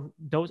those are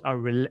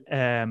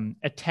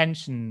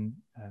attention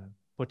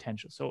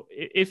potential. So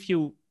if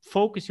you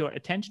focus your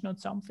attention on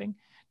something,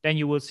 then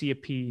you will see a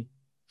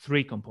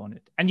P3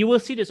 component. And you will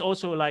see this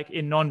also like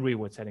in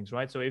non-reward settings,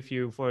 right? So if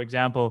you, for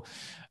example,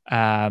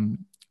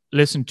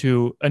 listen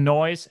to a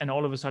noise and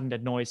all of a sudden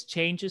that noise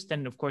changes,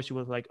 then of course you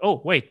will like,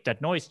 oh, wait,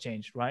 that noise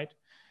changed, right?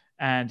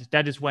 And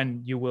that is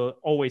when you will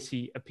always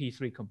see a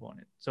P3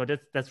 component. So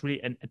that's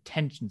really an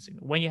attention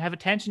signal. When you have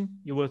attention,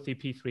 you will see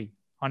P3.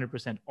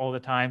 100% all the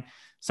time,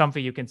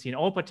 something you can see in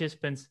all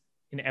participants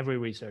in every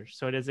research.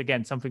 So it is,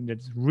 again, something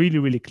that's really,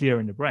 really clear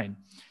in the brain.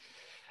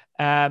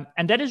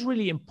 And that is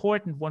really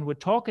important when we're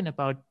talking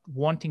about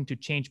wanting to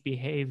change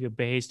behavior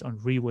based on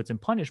rewards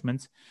and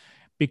punishments,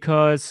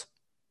 because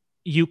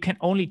you can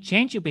only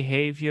change your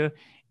behavior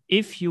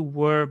if you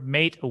were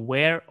made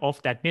aware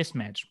of that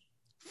mismatch.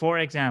 For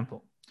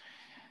example,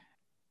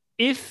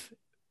 if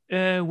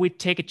we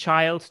take a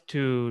child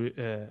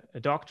to a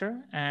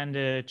doctor and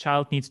the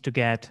child needs to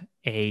get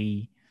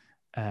a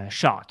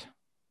shot,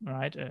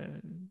 right?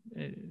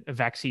 A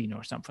vaccine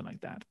or something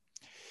like that.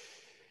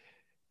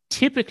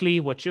 Typically,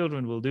 what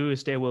children will do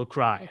is they will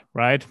cry,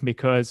 right?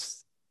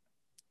 Because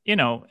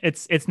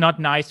it's not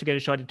nice to get a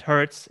shot. It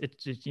hurts.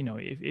 It's just,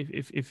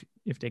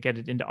 if they get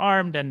it in the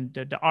arm, then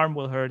the arm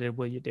will hurt.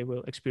 They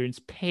will experience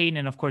pain,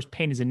 and of course,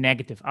 pain is a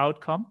negative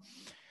outcome.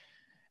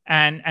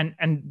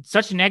 And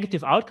such a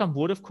negative outcome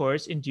would, of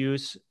course,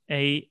 induce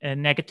a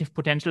negative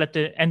potential at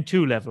the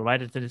N2 level,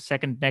 right? At the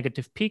second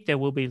negative peak, there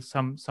will be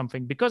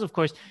something, because, of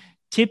course,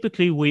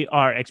 typically we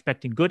are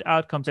expecting good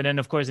outcomes, and then,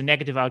 of course, a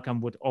negative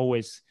outcome would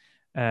always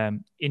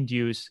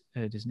induce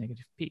this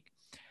negative peak.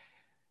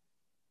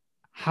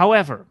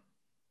 However,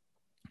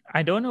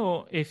 I don't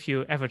know if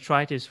you ever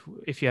tried this,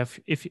 if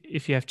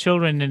you have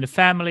children in the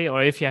family,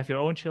 or if you have your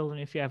own children,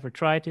 if you ever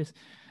tried this,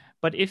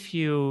 but if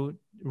you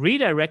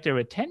redirect their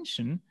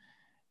attention,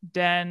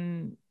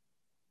 then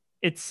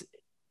it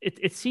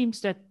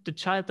seems that the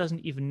child doesn't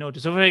even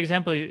notice. So, for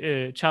example,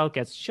 a child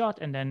gets shot,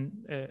 and then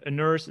a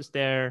nurse is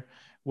there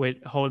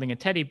with holding a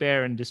teddy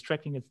bear and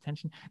distracting its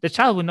attention. The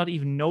child will not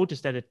even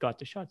notice that it got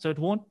the shot, so it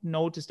won't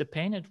notice the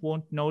pain. It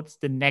won't notice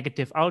the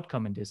negative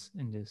outcome in this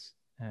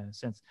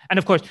sense. And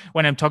of course,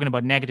 when I'm talking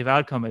about negative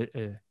outcome,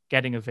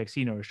 getting a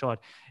vaccine or a shot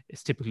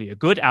is typically a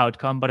good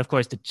outcome. But of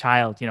course, the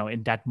child,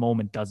 in that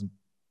moment doesn't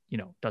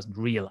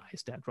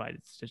realize that, right?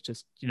 It's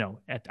just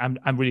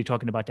I'm really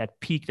talking about that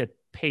peak, that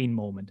pain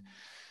moment.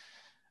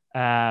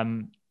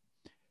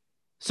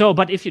 So,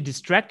 but if you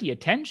distract the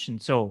attention,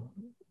 so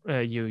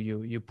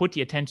you put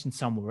the attention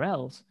somewhere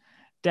else,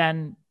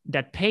 then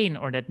that pain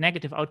or that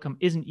negative outcome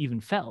isn't even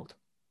felt.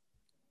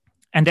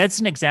 And that's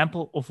an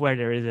example of where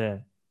there is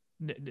a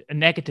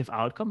negative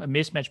outcome, a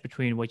mismatch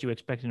between what you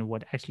expected and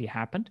what actually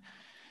happened,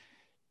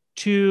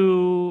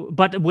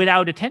 but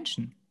without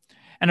attention.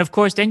 And of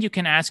course, then you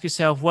can ask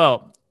yourself,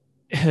 well,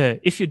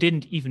 if you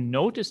didn't even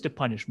notice the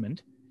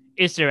punishment,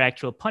 is there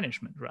actual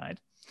punishment, right?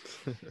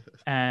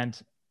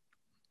 and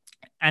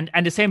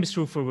the same is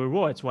true for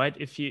rewards, right?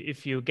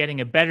 If you're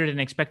getting a better than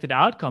expected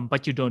outcome,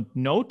 but you don't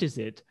notice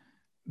it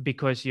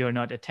because you're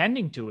not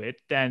attending to it,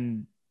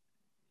 then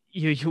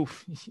you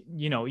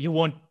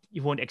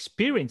won't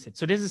experience it.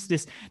 So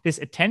this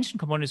attention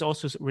component is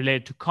also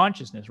related to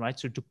consciousness, right?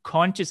 So to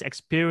conscious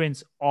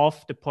experience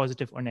of the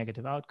positive or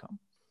negative outcome.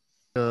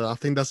 I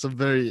think that's a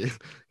very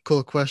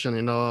cool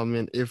question. I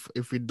mean, if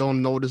we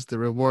don't notice the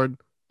reward,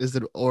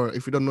 or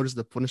if we don't notice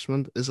the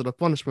punishment, is it a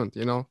punishment?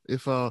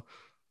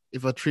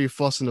 If a tree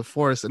falls in the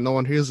forest and no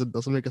one hears it,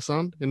 doesn't make a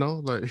sound.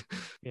 Like.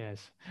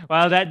 Yes.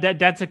 Well,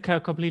 that's a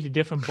completely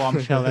different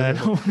bombshell that I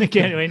don't want to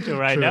get into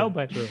right now.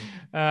 But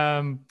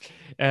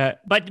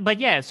but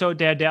yeah. So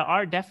there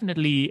are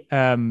definitely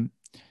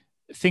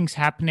things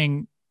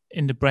happening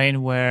in the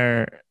brain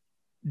where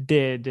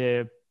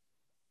the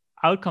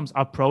outcomes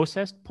are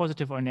processed,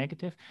 positive or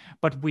negative,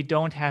 but we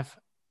don't have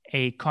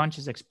a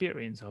conscious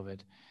experience of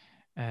it.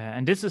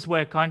 And this is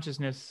where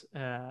consciousness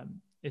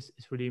is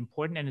really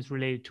important, and is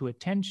related to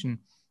attention.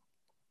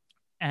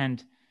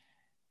 And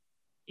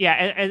yeah,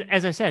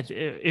 as I said,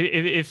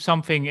 if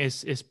something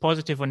is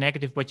positive or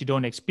negative, but you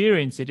don't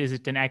experience it, is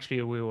it then actually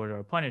a reward or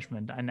a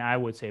punishment? And I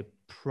would say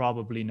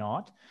probably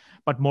not.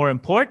 But more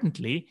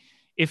importantly,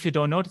 if you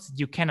don't notice it,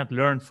 you cannot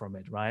learn from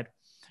it, right?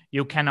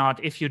 You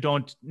cannot, if you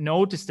don't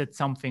notice that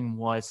something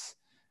was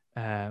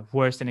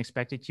worse than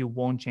expected, you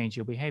won't change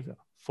your behavior.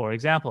 For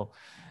example,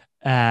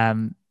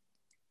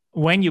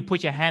 when you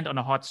put your hand on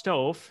a hot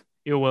stove,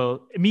 you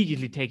will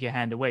immediately take your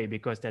hand away,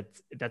 because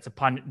that's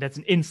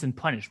an instant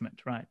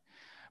punishment, right?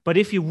 But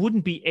if you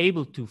wouldn't be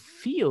able to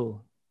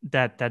feel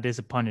that is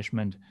a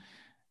punishment,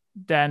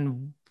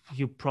 then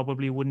you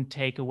probably wouldn't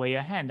take away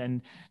your hand.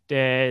 And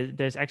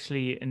there's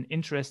actually an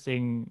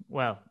interesting.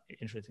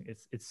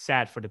 It's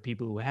sad for the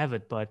people who have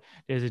it, but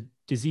there's a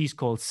disease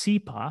called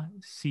CIPA,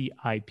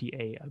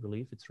 CIPA, I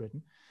believe it's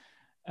written,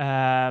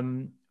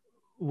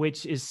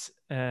 which is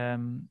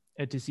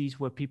a disease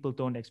where people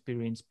don't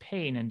experience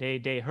pain, and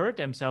they hurt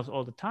themselves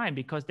all the time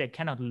because they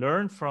cannot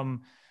learn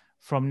from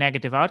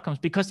negative outcomes,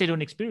 because they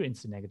don't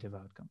experience the negative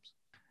outcomes.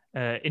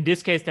 In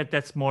this case,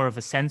 that's more of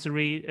a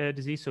sensory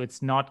disease, so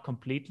it's not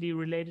completely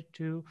related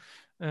to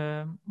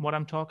what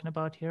I'm talking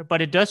about here.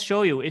 But it does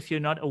show you, if you're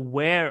not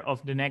aware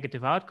of the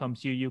negative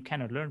outcomes, you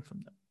cannot learn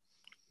from them.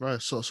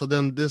 Right. So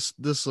then this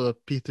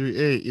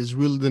P3A is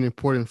really then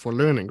important for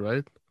learning,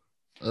 right?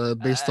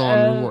 Based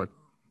on reward.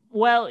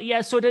 Well,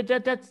 yeah. So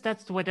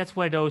that's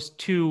where those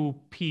two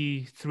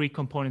P3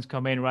 components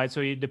come in, right?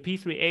 So the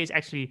P3A is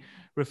actually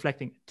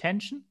reflecting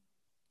attention,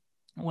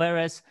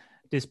 whereas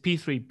this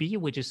P3B,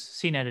 which is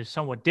seen at a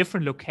somewhat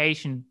different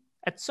location,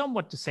 at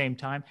somewhat the same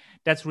time.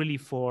 That's really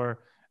for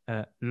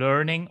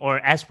learning, or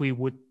as we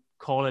would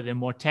call it in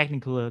more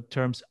technical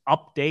terms,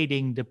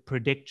 updating the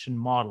prediction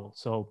model.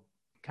 So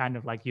kind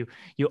of like you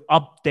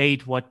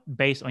update what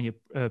based on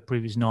your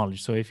previous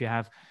knowledge. So if you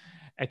have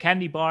a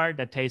candy bar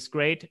that tastes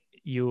great,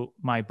 you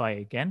might buy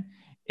again.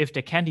 If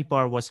the candy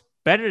bar was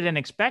better than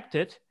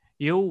expected,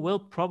 you will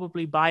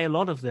probably buy a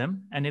lot of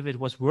them. And if it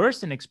was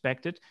worse than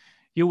expected,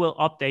 you will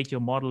update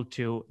your model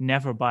to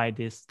never buy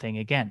this thing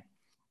again.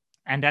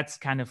 And that's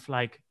kind of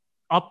like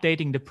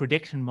updating the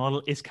prediction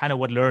model is kind of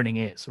what learning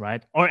is,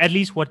 right? Or at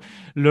least what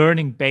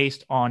learning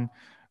based on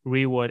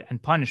reward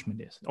and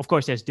punishment is. Of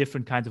course, there's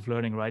different kinds of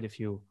learning, right? If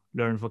you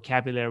learn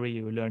vocabulary,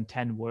 you learn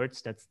 10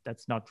 words,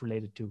 that's not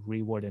related to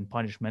reward and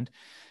punishment.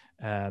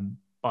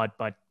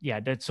 But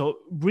yeah, that's so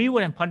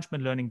reward and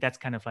punishment learning, that's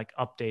kind of like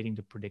updating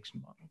the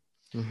prediction model.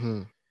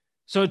 Mm-hmm.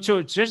 So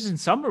just in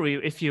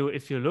summary, if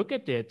you look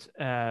at it,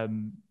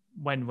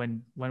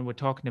 when we're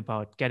talking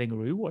about getting a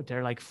reward, there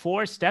are like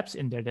 4 steps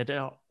in there that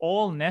are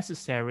all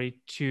necessary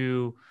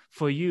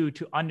for you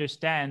to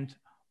understand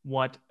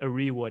what a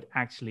reward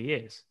actually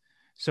is.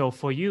 So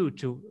for you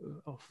to,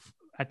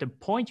 at the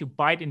point you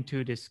bite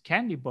into this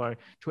candy bar,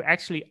 to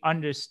actually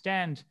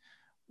understand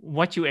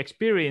what you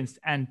experienced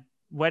and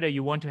whether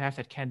you want to have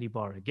that candy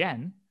bar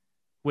again,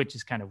 which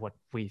is kind of what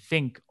we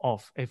think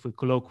of if we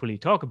colloquially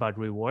talk about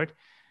reward,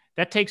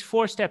 that takes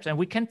 4 steps. And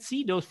we can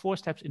see those 4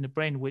 steps in the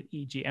brain with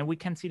EEG, and we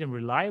can see them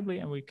reliably,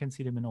 and we can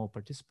see them in all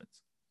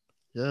participants.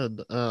 Yeah,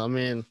 I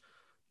mean,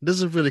 this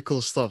is really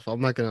cool stuff.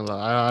 I'm not gonna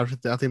lie.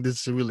 I think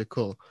this is really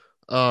cool.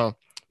 Uh,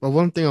 but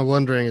one thing I'm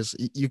wondering is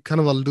you kind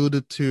of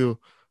alluded to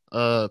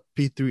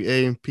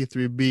P3A and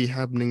P3B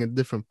happening in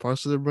different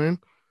parts of the brain.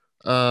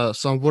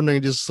 So I'm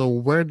wondering just so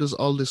where does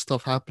all this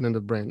stuff happen in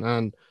the brain,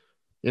 and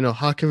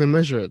how can we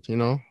measure it?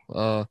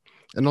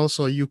 And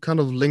also you kind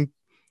of linked,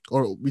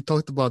 or we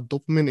talked about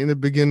dopamine in the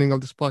beginning of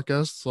this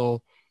podcast.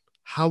 So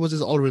how is this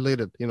all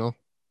related?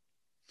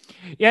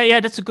 Yeah,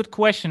 that's a good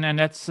question, and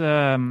that's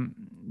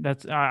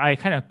I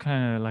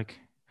kind of like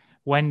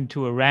went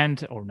to a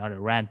rant, or not a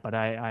rant, but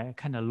I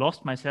kind of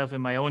lost myself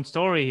in my own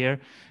story here,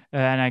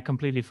 and I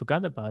completely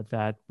forgot about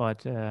that.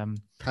 But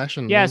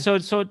Passion, yeah, man.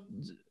 so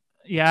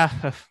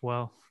yeah,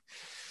 well,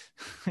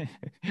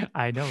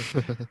 I know.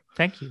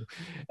 Thank you.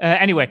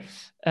 Anyway,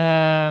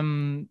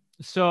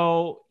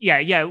 so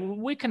yeah,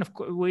 we can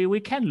we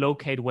can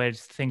locate where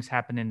things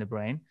happen in the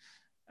brain.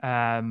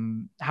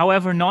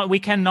 However, we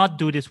cannot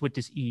do this with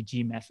this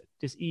EEG method.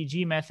 This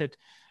EEG method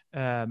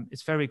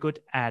is very good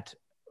at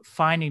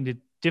finding the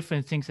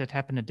different things that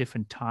happen at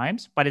different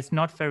times, but it's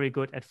not very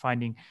good at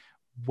finding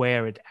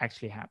where it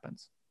actually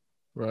happens.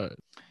 Right.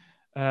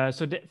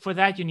 So for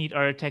that, you need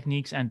other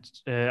techniques, and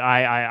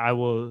I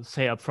will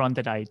say upfront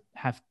that I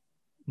have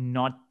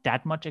not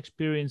that much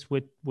experience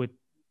with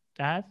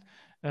that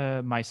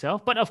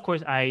myself, but of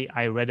course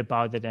I read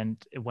about it,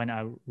 and when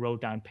I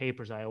wrote down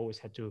papers, I always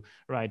had to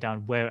write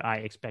down where I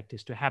expect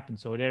this to happen.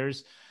 So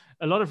there's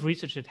a lot of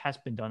research that has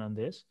been done on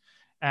this,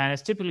 and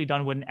it's typically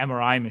done with an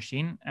MRI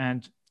machine.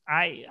 And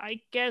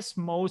I guess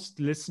most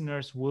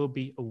listeners will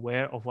be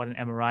aware of what an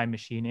MRI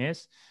machine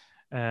is.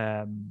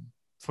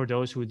 For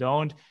those who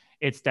don't,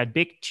 it's that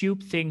big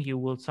tube thing you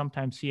will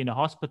sometimes see in a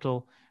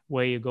hospital,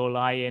 where you go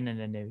lie in, and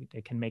then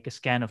they can make a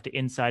scan of the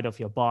inside of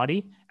your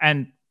body.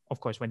 And of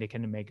course, when they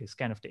can make a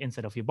scan of the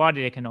inside of your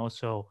body, they can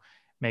also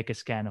make a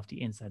scan of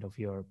the inside of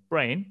your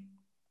brain.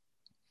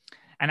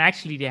 And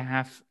actually, they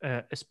have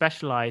a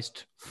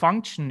specialized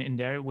function in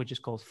there, which is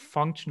called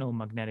functional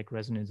magnetic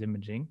resonance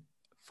imaging,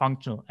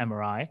 functional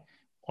MRI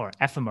or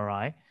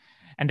fMRI.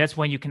 And that's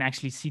when you can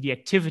actually see the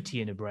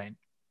activity in the brain.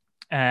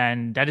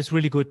 And that is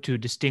really good to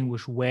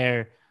distinguish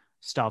where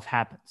stuff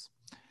happens.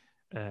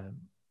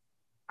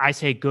 I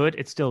say good,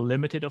 it's still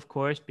limited, of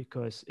course,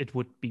 because it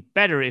would be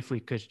better if we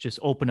could just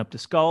open up the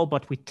skull,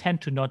 but we tend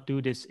to not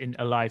do this in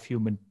alive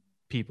human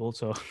people.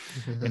 So,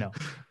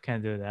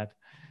 can't do that.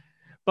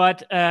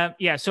 But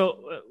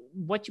so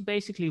what you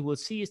basically will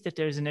see is that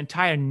there's an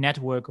entire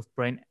network of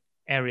brain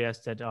areas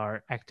that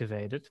are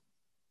activated.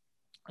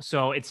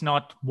 So it's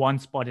not one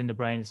spot in the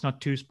brain, it's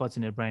not 2 spots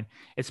in the brain.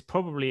 It's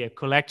probably a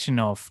collection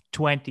of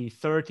 20,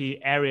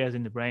 30 areas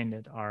in the brain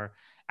that are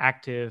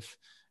active.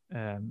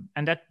 And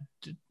that,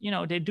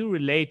 they do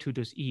relate to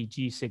those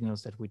EEG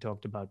signals that we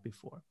talked about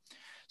before.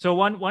 So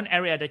one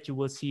area that you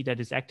will see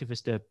that is active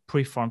is the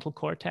prefrontal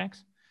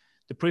cortex.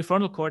 The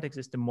prefrontal cortex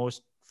is the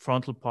most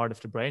frontal part of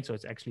the brain, so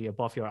it's actually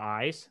above your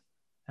eyes.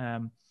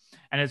 And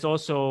it's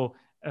also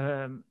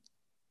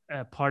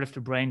a part of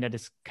the brain that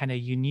is kind of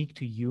unique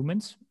to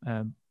humans.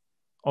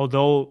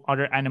 Although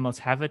other animals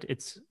have it,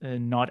 it's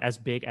not as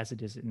big as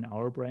it is in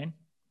our brain.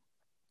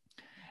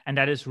 And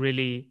that is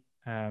really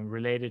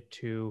related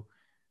to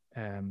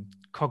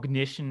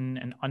cognition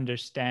and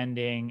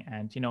understanding,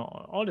 and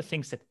all the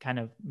things that kind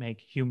of make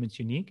humans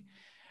unique,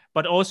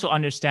 but also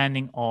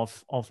understanding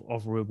of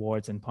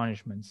rewards and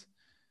punishments.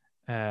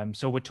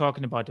 So we're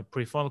talking about the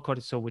prefrontal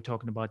cortex. So we're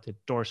talking about the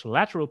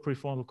dorsolateral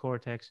prefrontal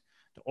cortex,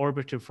 the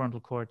orbital frontal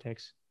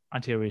cortex,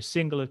 anterior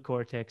cingulate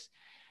cortex,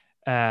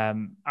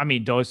 I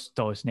mean, those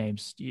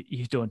names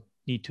you don't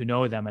need to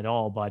know them at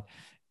all, but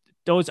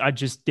those are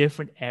just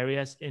different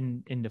areas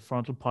in the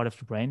frontal part of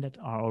the brain that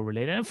are all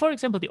related. And for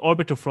example, the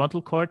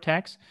orbitofrontal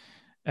cortex,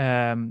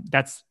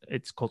 that's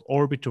it's called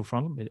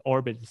orbitofrontal.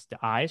 Orbit is the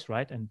eyes,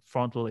 right? And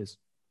frontal is,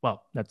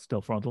 well, that's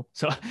still frontal.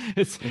 So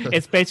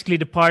it's basically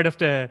the part of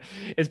the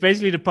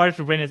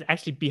brain that's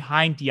actually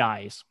behind the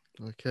eyes.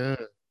 Okay.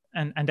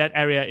 And that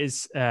area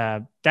is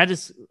that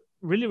is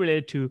really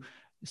related to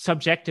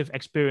subjective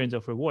experience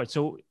of reward.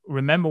 So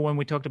remember when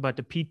we talked about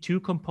the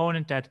P2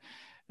 component that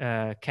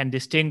can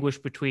distinguish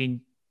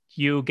between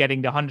you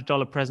getting the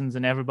 $100 presents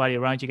and everybody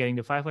around you getting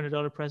the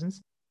 $500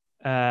 presents.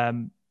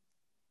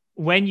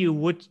 When you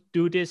would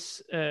do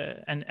this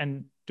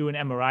and do an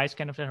MRI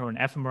scan of that or an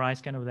fMRI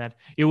scan of that,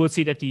 you will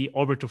see that the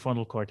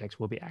orbitofrontal cortex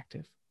will be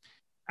active.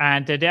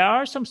 And there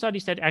are some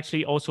studies that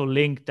actually also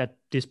link that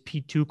this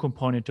P2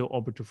 component to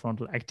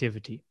orbitofrontal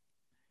activity.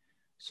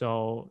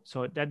 So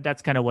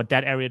that's kind of what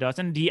that area does.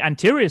 And the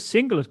anterior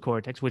cingulate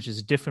cortex, which is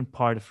a different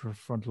part of the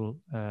frontal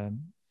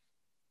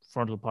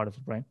part of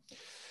the brain,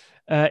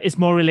 is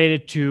more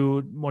related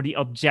to more the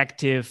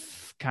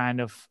objective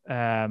kind of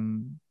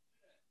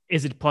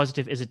is it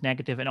positive, is it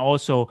negative, and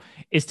also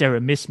is there a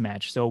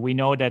mismatch? So we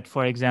know that,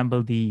 for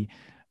example, the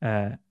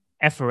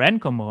FRN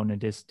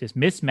component, this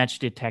mismatch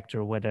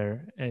detector,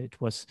 whether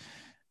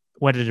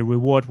the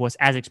reward was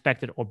as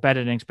expected or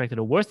better than expected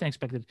or worse than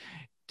expected,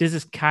 this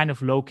is kind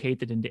of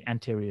located in the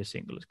anterior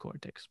cingulate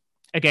cortex.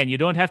 Again, you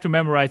don't have to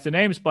memorize the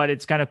names, but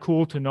it's kind of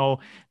cool to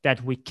know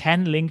that we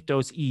can link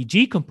those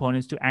EEG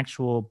components to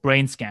actual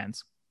brain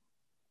scans.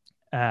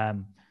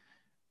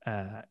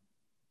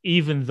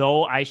 Even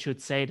though I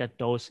should say that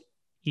those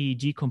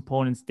EEG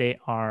components, they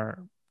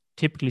are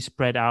typically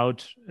spread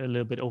out a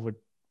little bit over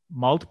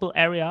multiple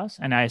areas.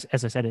 And as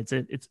I said, it's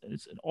an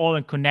all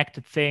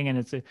connected thing and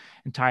it's an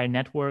entire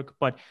network,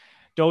 but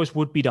those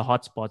would be the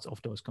hotspots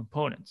of those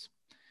components.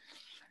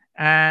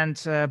 And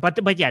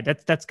but yeah,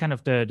 that's kind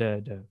of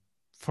the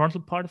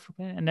frontal part of the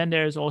brain. And then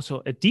there's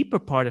also a deeper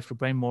part of the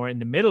brain, more in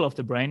the middle of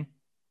the brain.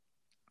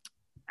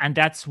 And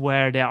that's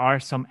where there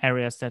are some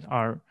areas that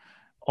are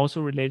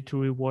also related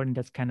to reward, and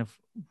that's kind of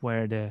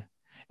where the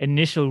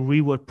initial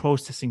reward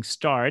processing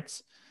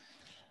starts.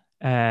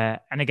 And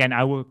again,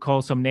 I will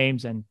call some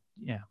names, and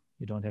yeah,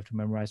 you don't have to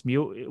memorize me.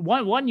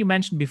 One you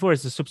mentioned before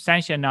is the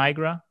substantia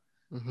nigra.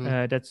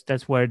 Mm-hmm.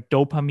 That's where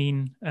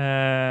dopamine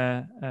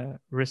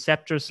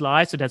receptors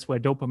lie. So that's where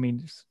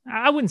dopamine is,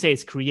 I wouldn't say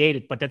it's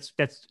created, but that's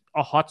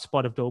a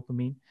hotspot of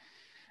dopamine.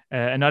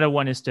 Another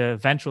one is the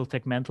ventral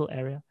tegmental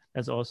area.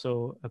 That's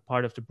also a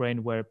part of the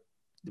brain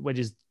which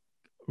is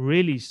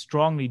really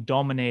strongly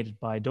dominated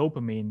by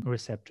dopamine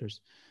receptors.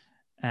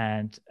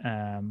 And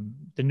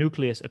the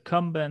nucleus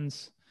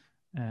accumbens,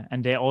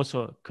 and they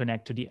also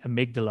connect to the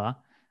amygdala.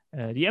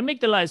 The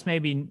amygdala is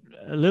maybe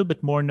a little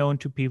bit more known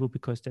to people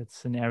because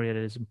that's an area that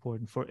is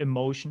important for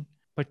emotion,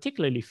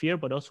 particularly fear,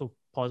 but also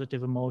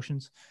positive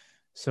emotions.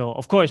 So,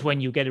 of course,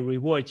 when you get a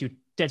reward,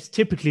 that's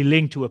typically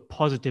linked to a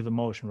positive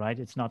emotion, right?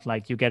 It's not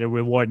like you get a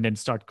reward and then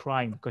start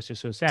crying because you're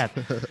so sad.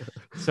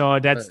 So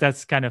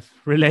that's kind of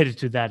related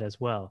to that as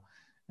well.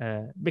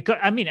 Because,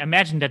 I mean,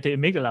 imagine that the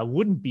amygdala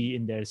wouldn't be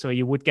in there. So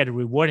you would get a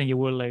reward and you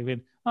would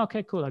like,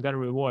 okay, cool, I got a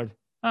reward.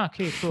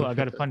 Okay, cool, I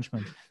got a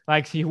punishment.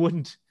 Like you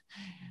wouldn't,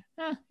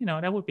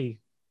 that would be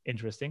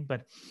interesting.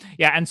 But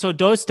yeah, and so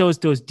those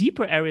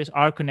deeper areas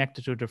are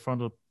connected to the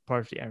frontal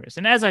part of the areas.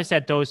 And as I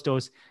said, those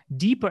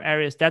deeper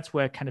areas, that's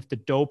where kind of the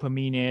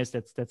dopamine is.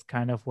 That's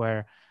kind of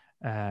where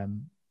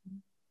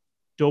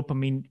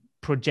dopamine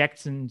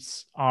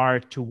projections are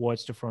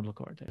towards the frontal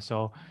cortex.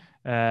 So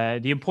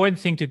the important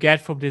thing to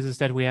get from this is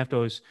that we have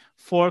those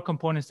 4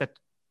 components that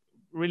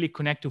really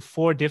connect to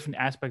 4 different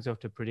aspects of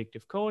the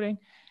predictive coding.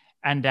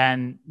 And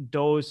then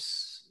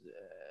those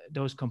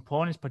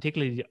components,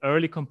 particularly the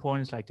early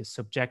components like the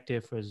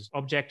subjective versus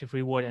objective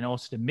reward and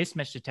also the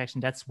mismatch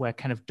detection, that's where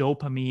kind of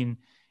dopamine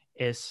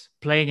is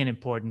playing an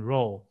important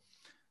role.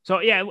 So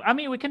yeah, I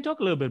mean, we can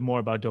talk a little bit more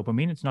about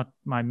dopamine. It's not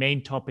my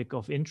main topic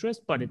of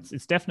interest, but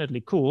it's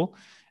definitely cool.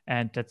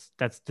 And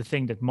that's the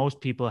thing that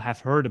most people have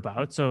heard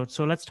about. So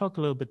let's talk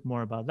a little bit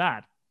more about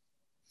that.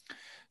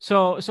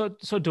 So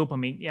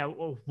dopamine. Yeah,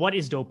 well, what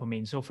is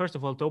dopamine? So first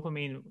of all,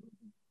 dopamine,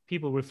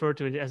 people refer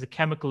to it as a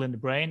chemical in the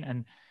brain,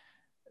 and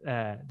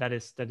that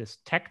is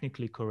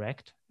technically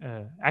correct.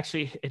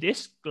 Actually, it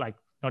is like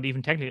not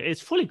even technically;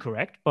 it's fully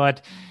correct.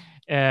 But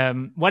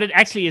what it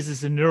actually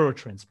is a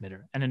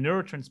neurotransmitter, and a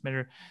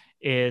neurotransmitter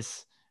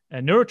is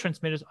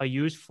neurotransmitters are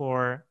used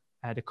for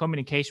the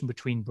communication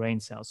between brain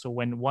cells. So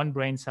when one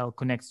brain cell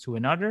connects to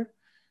another,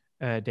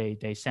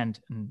 they send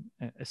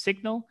a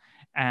signal,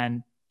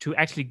 and to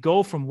actually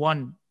go from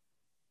one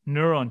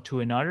neuron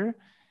to another,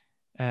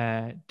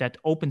 that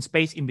open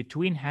space in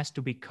between has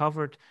to be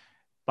covered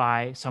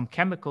by some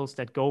chemicals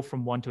that go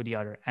from one to the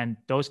other. And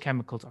those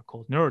chemicals are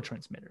called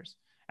neurotransmitters.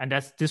 And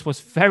this was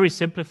very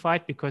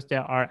simplified because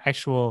there are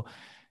actual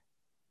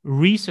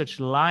research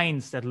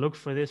lines that look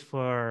for this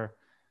for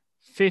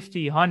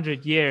 50,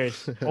 100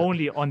 years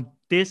only on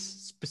this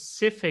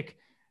specific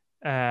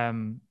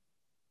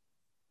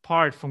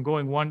apart from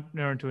going one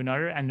neuron to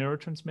another and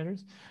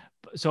neurotransmitters.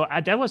 So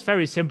that was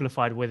very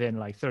simplified within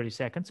like 30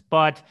 seconds.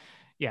 But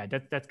yeah,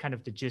 that's kind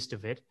of the gist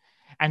of it.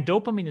 And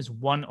dopamine is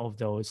one of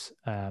those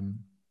uh,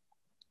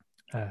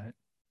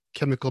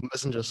 Chemical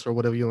messengers or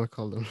whatever you want to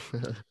call them.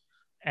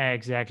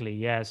 exactly,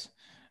 yes.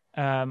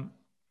 Um,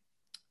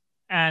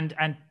 and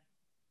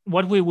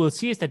what we will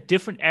see is that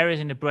different areas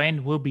in the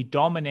brain will be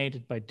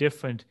dominated by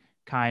different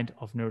kind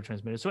of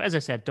neurotransmitters. So as I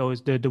said,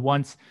 those the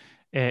ones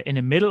in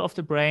the middle of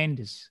the brain,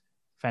 this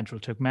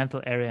ventral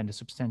tegmental area and the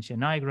substantia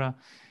nigra,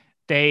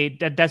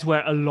 that's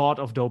where a lot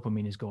of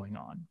dopamine is going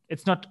on.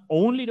 It's not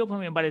only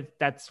dopamine, but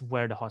that's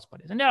where the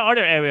hotspot is. And there are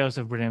other areas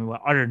of brain where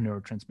other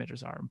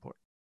neurotransmitters are important.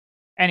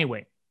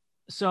 Anyway,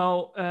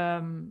 so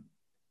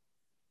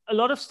a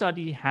lot of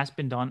study has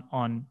been done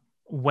on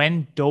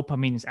when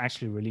dopamine is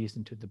actually released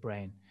into the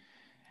brain.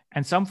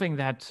 And something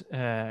that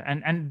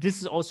and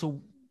this is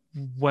also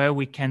where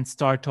we can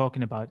start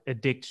talking about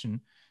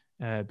addiction,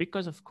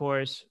 because of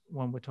course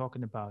when we're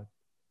talking about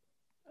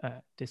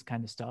this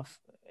kind of stuff,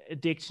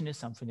 addiction is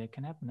something that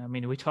can happen. I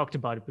mean, we talked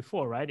about it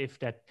before, right? If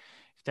that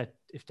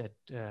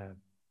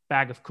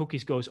bag of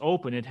cookies goes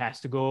open, it has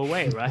to go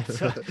away, right?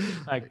 So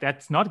like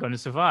that's not going to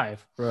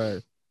survive.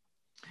 Right.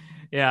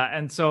 Yeah,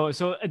 and so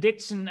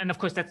addiction, and of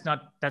course that's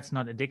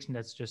not addiction.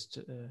 That's just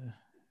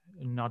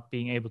not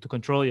being able to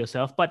control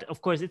yourself. But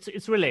of course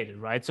it's related,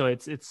 right? So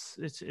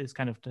it's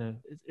kind of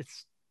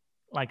it's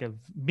like a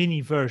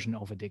mini version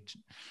of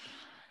addiction.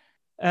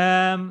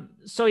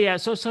 So yeah,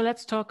 so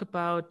let's talk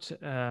about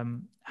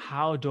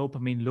how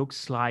dopamine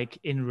looks like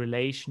in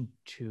relation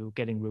to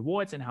getting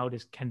rewards and how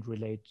this can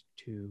relate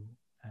to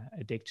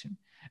addiction.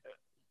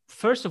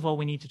 First of all,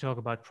 we need to talk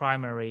about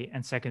primary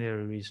and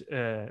secondary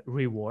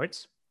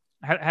rewards.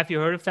 Have you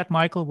heard of that,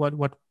 Michael?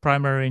 What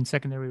primary and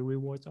secondary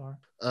rewards are?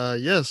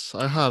 Yes,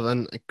 I have,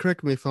 and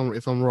correct me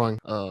if I'm wrong.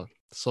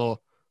 So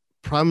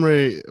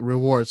primary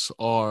rewards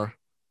are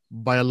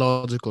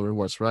biological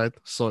rewards, right?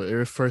 So it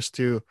refers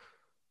to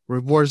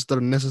rewards that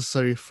are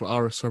necessary for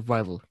our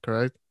survival,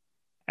 correct?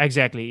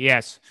 Exactly.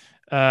 Yes.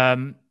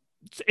 Um,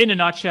 in a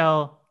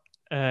nutshell,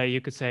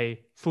 you could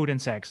say food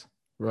and sex.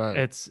 Right.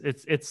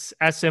 It's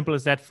as simple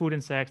as that. Food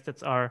and sex.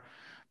 That's our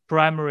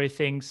primary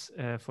things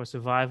for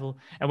survival.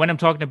 And when I'm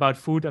talking about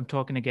food, I'm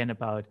talking again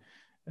about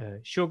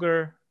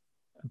sugar,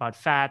 about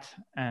fat,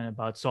 and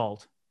about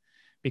salt,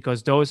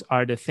 because those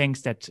are the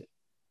things that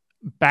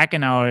back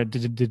in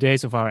the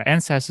days of our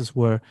ancestors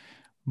were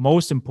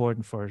most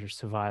important for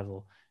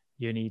survival.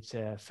 You need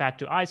fat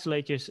to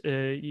isolate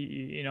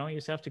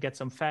yourself, to get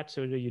some fat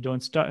so that you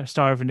don't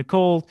starve in the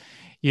cold.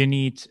 You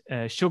need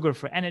sugar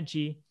for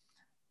energy,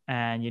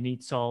 and you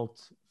need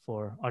salt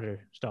for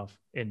other stuff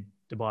in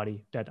the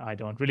body that I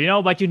don't really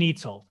know, but you need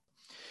salt.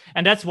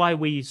 And that's why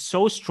we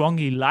so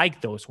strongly like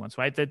those ones,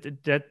 right?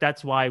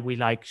 That's why we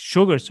like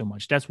sugar so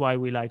much. That's why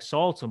we like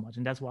salt so much.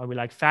 And that's why we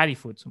like fatty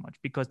food so much,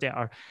 because they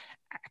are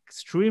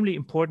extremely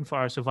important for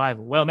our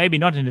survival. Well, maybe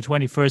not in the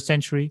 21st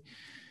century,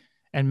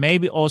 and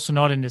maybe also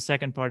not in the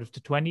second part of the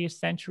 20th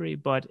century,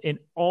 but in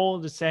all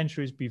the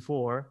centuries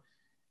before,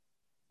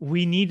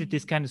 we needed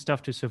this kind of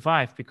stuff to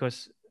survive,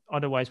 because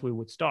otherwise we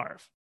would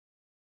starve.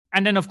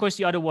 And then, of course,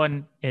 the other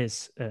one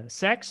is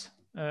sex,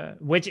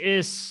 which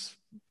is,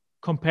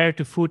 compared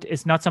to food,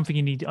 is not something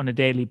you need on a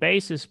daily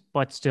basis,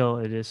 but still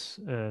it is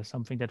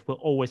something that will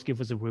always give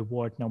us a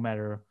reward no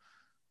matter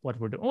what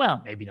we're doing.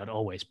 Well, maybe not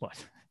always,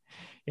 but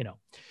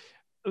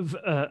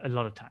a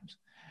lot of times.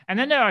 And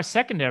then there are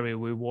secondary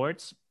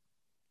rewards.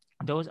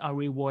 Those are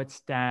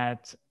rewards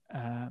that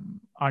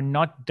are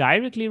not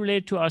directly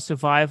related to our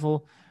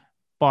survival,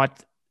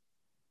 but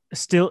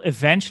still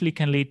eventually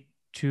can lead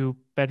to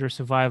better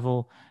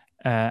survival,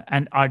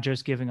 and are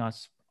just giving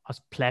us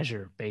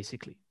pleasure,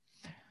 basically.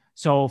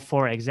 So,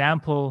 for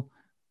example,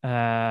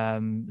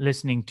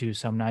 listening to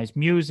some nice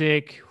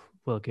music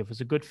will give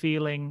us a good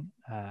feeling.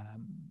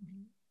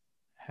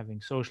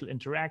 Having social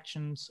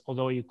interactions,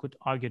 although you could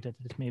argue that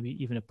it's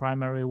maybe even a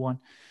primary one.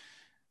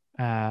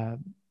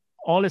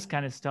 All this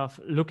kind of stuff,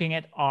 looking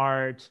at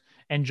art,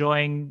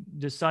 enjoying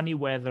the sunny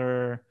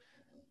weather,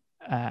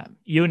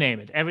 you name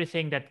it,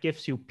 everything that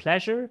gives you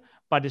pleasure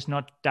but is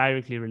not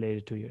directly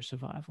related to your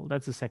survival.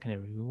 That's a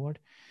secondary reward.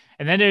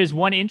 And then there is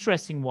one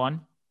interesting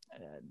one,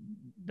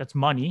 that's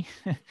money.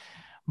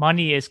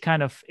 Money is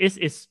kind of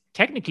is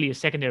technically a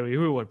secondary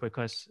reward,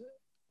 because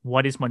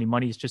what is money?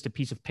 Money is just a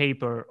piece of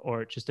paper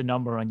or just a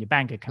number on your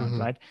bank account,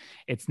 right?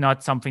 It's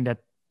not something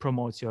that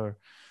promotes your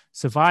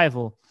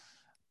survival,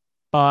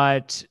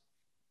 but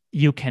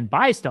you can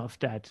buy stuff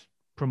that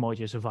promote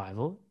your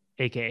survival,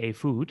 aka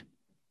food.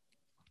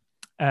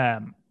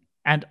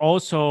 And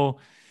also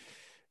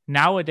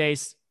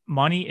nowadays,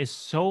 money is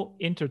so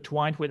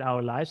intertwined with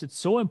our lives. It's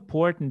so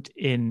important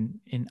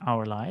in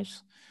our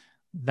lives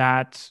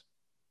that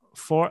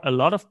for a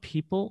lot of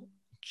people,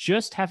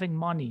 just having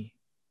money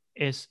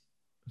is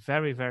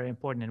very, very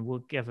important and will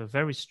give a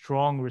very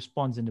strong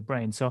response in the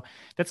brain. So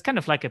that's kind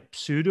of like a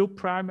pseudo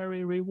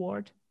primary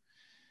reward.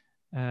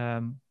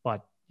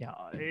 But yeah,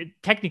 it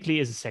technically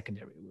is a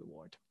secondary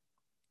reward.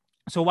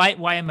 So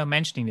why am I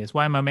mentioning this?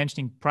 Why am I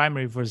mentioning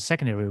primary versus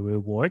secondary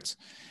rewards?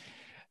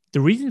 The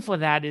reason for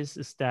that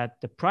is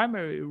that the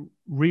primary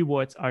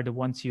rewards are the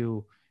ones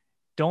you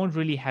don't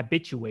really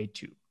habituate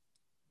to.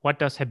 What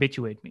does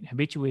habituate mean?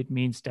 Habituate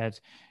means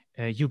that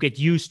you get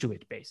used to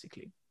it,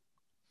 basically,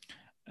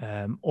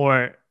 um,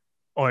 or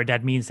or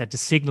that means that the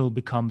signal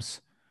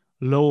becomes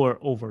lower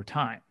over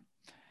time.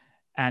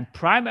 And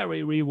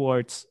primary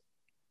rewards,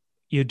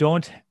 you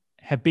don't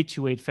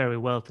habituate very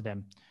well to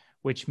them,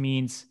 which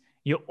means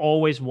you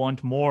always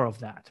want more of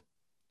that.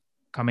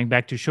 Coming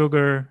back to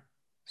sugar,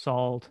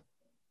 salt,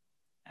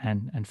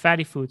 and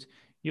fatty foods,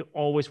 you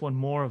always want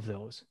more of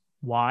those.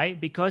 Why?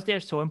 Because they're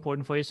so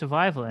important for your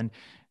survival. And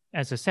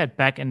as I said,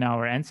 back in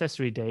our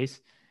ancestry days,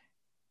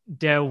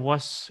 there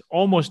was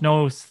almost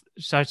no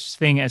such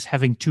thing as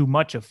having too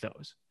much of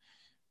those,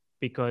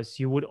 because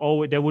you would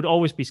always there would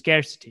always be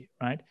scarcity,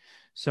 right?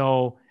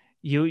 So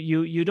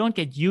you don't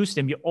get used to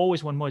them. You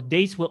always want more.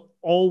 These will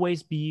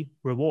always be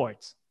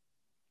rewards.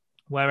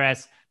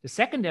 Whereas the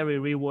secondary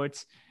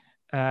rewards,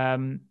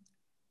 um,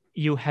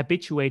 you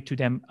habituate to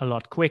them a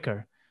lot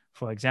quicker.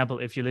 For example,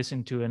 if you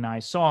listen to a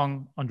nice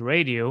song on the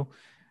radio,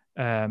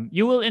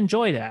 you will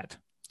enjoy that.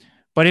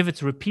 But if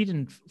it's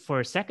repeated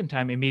for a second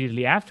time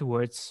immediately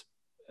afterwards,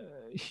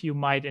 you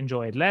might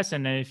enjoy it less.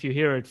 And then if you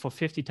hear it for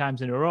 50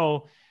 times in a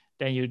row,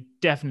 then you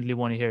definitely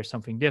want to hear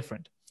something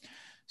different.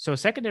 So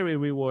secondary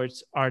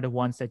rewards are the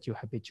ones that you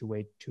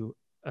habituate to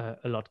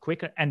a lot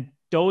quicker. And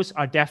those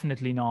are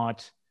definitely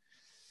not,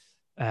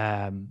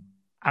 um,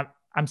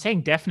 I'm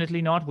saying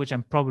definitely not, which I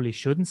probably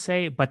shouldn't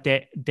say, but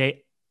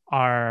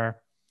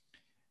are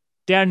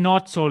they're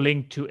not so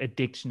linked to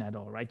addiction at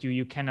all, right?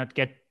 You cannot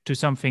get to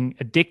something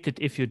addicted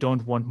if you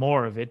don't want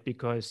more of it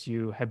because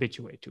you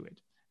habituate to it.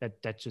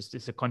 That just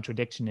is a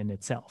contradiction in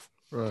itself.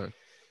 Right.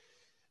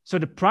 So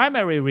the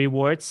primary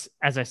rewards,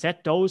 as I said,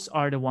 those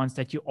are the ones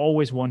that you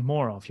always want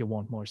more of. You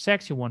want more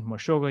sex, you want more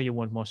sugar, you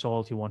want more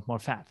salt, you want more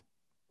fat.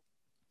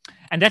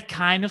 And that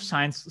kind of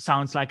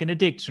sounds like an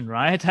addiction,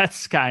 right?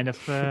 That's kind of,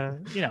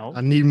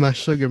 I need my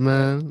sugar,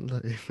 man.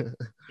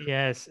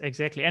 Yes,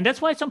 exactly. And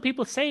that's why some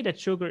people say that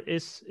sugar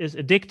is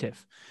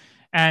addictive.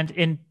 And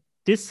in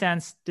this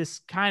sense, this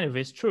kind of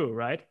is true,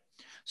 right?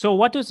 So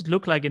what does it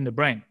look like in the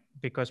brain?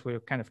 Because we're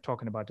kind of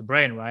talking about the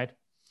brain, right?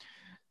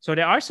 So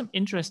there are some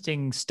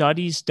interesting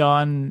studies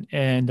done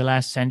in the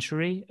last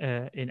century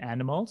in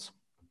animals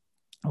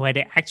where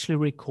they actually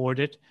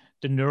recorded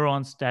the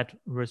neurons that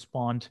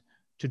respond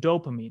to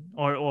dopamine,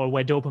 or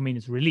where dopamine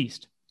is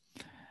released.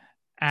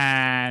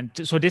 And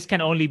so this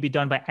can only be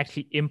done by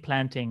actually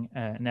implanting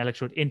an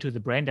electrode into the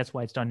brain. That's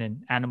why it's done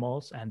in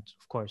animals. And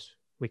of course,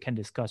 we can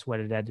discuss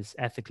whether that is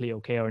ethically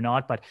okay or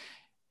not. But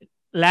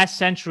last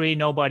century,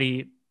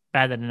 nobody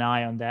batted an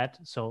eye on that.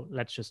 So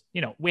let's just,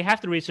 we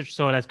have the research,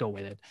 so let's go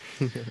with it.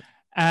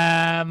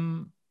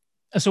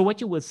 So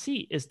what you will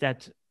see is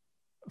that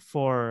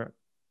for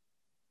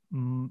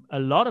a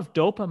lot of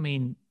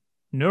dopamine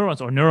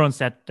neurons, or neurons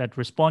that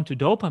respond to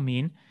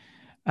dopamine,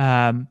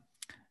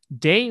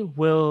 they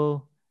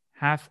will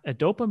have a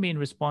dopamine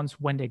response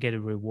when they get a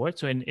reward.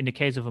 So in the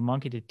case of a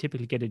monkey, they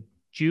typically get a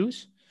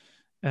juice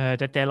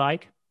that they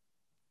like.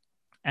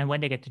 And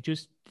when they get the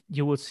juice,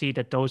 you will see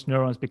that those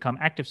neurons become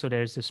active. So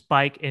there's a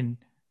spike in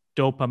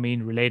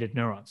dopamine related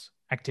neurons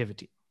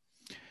activity.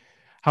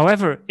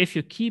 However, if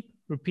you keep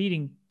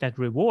repeating that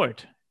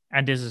reward,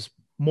 and this is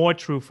more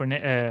true for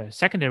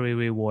secondary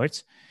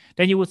rewards,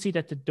 then you will see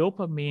that the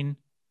dopamine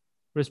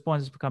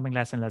response is becoming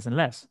less and less and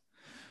less.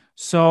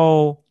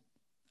 So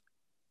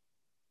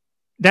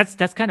that's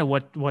kind of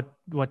what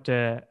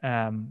the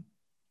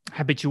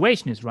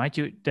habituation is, right?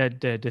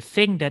 The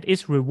thing that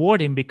is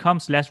rewarding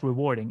becomes less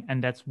rewarding,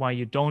 and that's why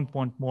you don't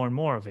want more and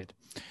more of it.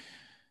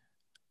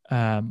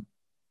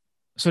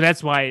 So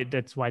that's why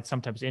it's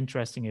sometimes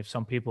interesting if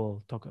some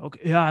people talk,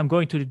 okay, yeah, I'm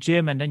going to the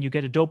gym, and then you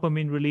get a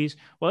dopamine release.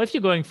 Well, if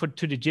you're going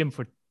to the gym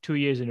for 2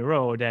 years in a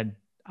row, then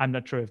I'm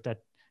not sure if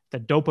that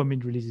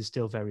dopamine release is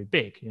still very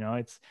big.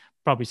 It's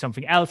probably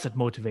something else that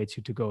motivates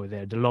you to go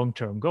there, the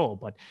long-term goal,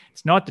 but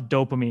it's not the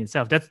dopamine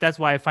itself. That's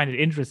why I find it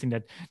interesting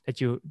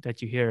that you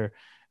hear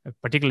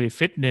particularly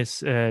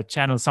fitness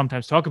channels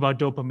sometimes talk about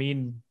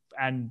dopamine,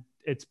 and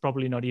it's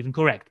probably not even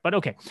correct. But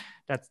okay,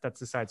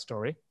 that's a side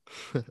story.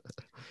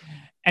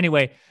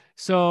 Anyway,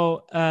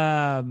 so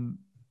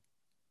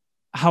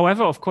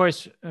however, of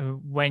course,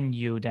 when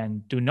you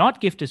then do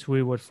not give this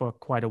reward for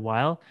quite a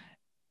while,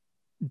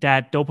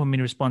 that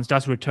dopamine response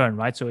does return,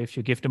 right? So if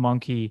you give the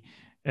monkey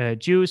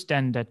juice,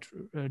 then that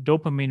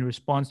dopamine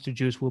response to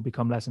juice will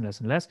become less and less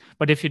and less.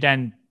 But if you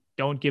then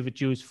don't give it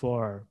juice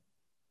for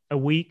a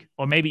week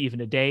or maybe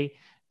even a day,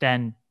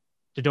 then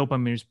the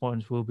dopamine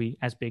response will be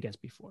as big as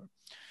before.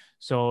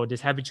 So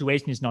this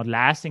habituation is not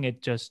lasting.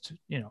 It just,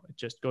 it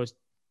just goes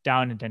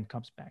down and then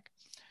comes back.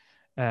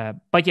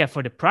 But yeah,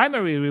 for the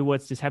primary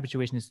rewards, this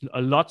habituation is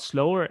a lot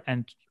slower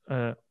and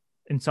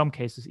in some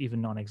cases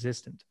even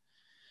non-existent.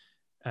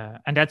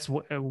 And that's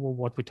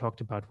what we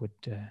talked about with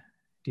the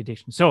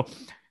addiction. So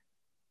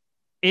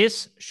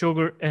is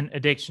sugar an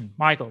addiction?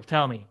 Michael,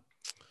 tell me.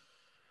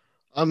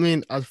 I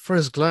mean, at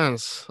first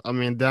glance, I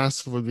mean, the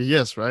answer would be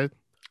yes, right?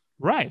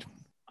 Right.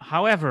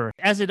 However,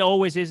 as it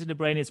always is in the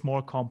brain, it's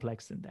more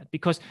complex than that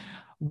because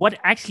what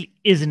actually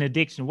is an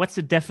addiction? What's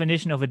the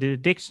definition of an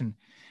addiction?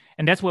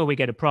 And that's where we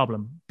get a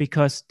problem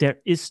because there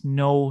is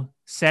no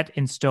set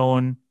in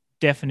stone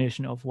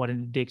definition of what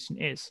an addiction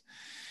is.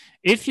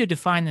 If you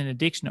define an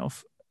addiction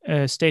of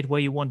a state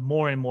where you want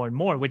more and more and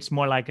more, which is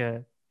more like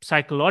a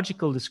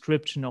psychological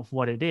description of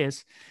what it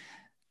is,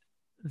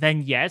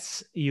 then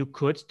yes, you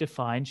could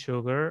define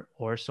sugar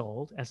or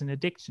salt as an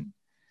addiction.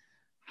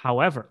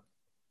 However,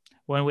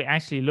 when we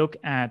actually look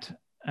at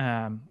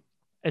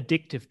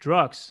addictive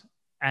drugs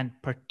and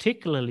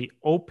particularly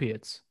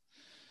opiates,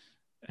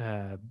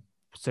 uh,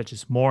 such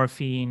as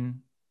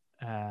morphine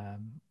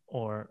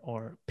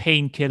or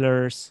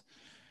painkillers,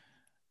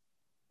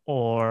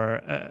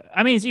 or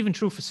I mean, it's even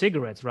true for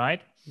cigarettes,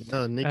 right?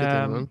 Yeah, nicotine,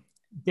 Um, man.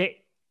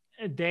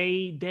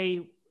 they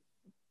they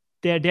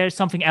there's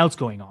something else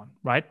going on,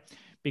 right?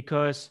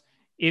 Because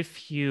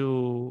if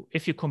you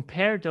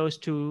compare those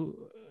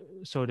two,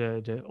 so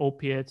the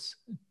opiates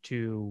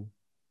to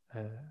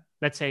uh,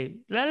 let's say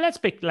let's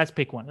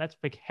pick one. Let's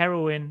pick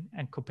heroin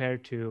and compare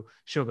it to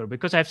sugar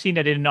because I've seen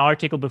that in an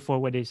article before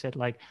where they said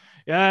like,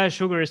 yeah,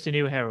 sugar is the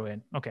new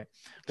heroin. Okay,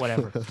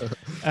 whatever.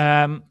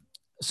 Um,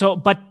 so,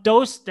 but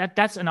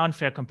that's an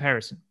unfair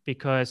comparison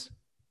because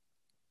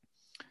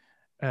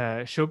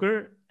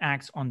sugar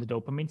acts on the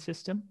dopamine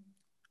system.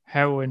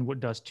 Heroin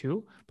does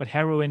too, but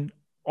heroin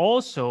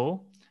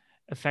also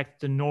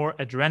affects the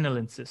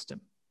noradrenaline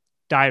system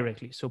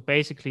directly. So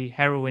basically,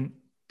 heroin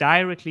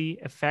directly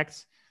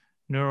affects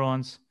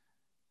neurons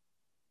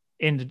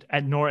in the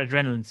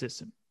noradrenaline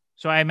system.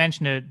 So I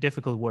mentioned a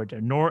difficult word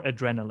there,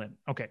 noradrenaline.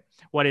 Okay,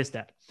 what is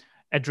that?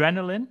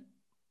 Adrenaline,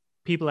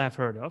 people have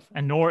heard of,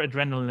 and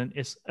noradrenaline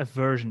is a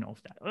version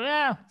of that.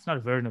 Well, it's not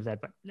a version of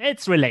that, but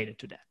it's related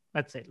to that.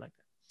 Let's say it like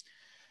that.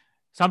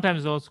 Sometimes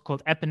it's also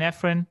called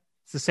epinephrine.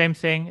 It's the same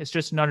thing. It's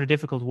just another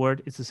difficult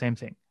word. It's the same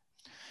thing.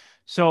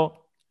 So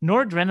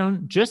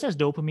noradrenaline, just as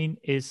dopamine,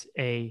 is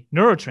a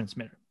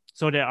neurotransmitter.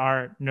 So there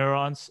are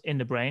neurons in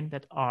the brain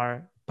that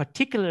are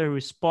particularly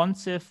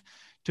responsive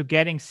to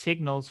getting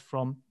signals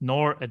from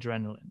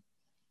noradrenaline.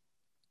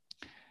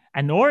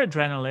 And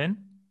noradrenaline,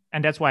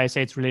 and that's why I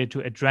say it's related to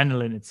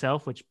adrenaline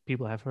itself, which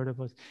people have heard of,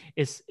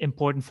 is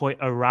important for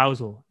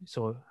arousal.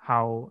 So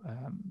how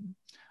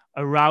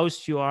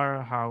aroused you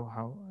are,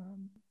 how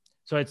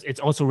so it's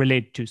also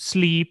related to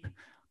sleep,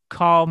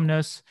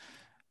 calmness,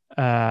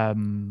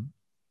 um,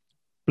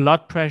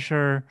 blood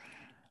pressure,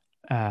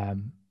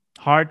 um,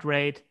 heart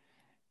rate.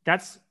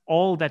 That's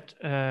all that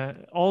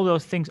all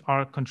those things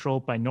are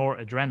controlled by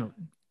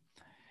noradrenaline,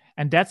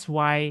 and that's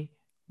why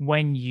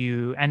when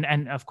you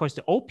and of course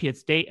the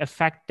opiates, they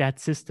affect that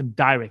system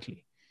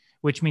directly,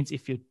 which means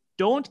if you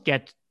don't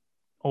get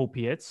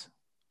opiates,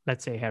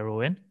 let's say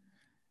heroin,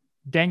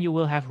 then you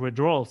will have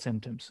withdrawal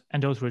symptoms.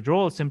 And those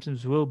withdrawal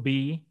symptoms will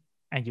be,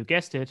 and you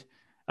guessed it,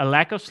 a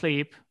lack of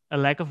sleep, a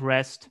lack of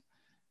rest,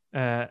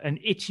 an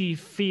itchy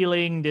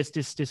feeling, this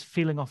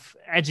feeling of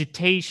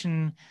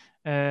agitation,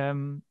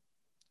 um,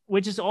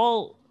 which is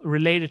all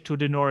related to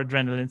the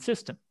noradrenaline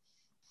system.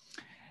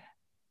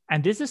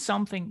 And this is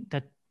something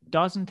that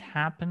doesn't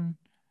happen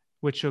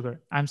with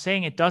sugar. I'm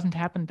saying it doesn't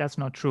happen. That's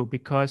not true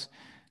because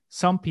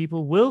some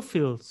people will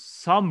feel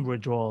some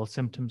withdrawal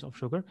symptoms of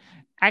sugar.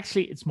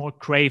 Actually, it's more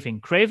craving.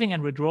 Craving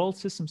and withdrawal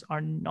systems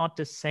are not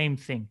the same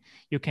thing.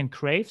 You can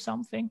crave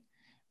something,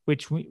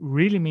 which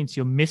really means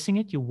you're missing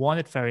it. You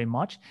want it very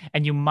much.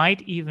 And you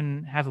might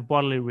even have a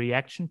bodily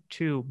reaction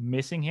to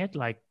missing it,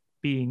 like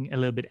being a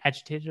little bit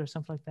agitated or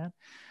something like that.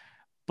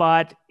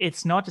 But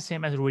it's not the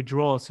same as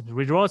withdrawal symptoms.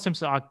 Withdrawal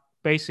symptoms are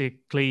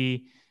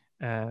basically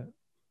uh,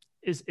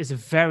 is a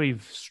very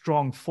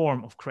strong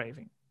form of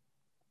craving.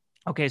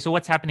 Okay, so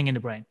what's happening in the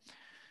brain?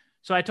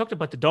 So I talked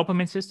about the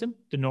dopamine system,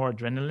 the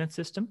noradrenaline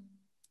system.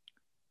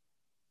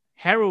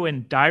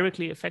 Heroin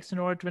directly affects the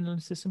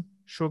noradrenaline system.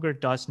 Sugar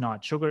does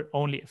not. Sugar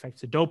only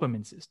affects the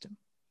dopamine system.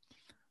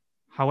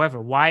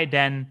 However, why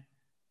then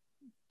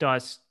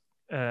does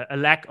a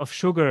lack of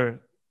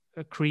sugar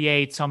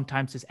create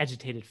sometimes this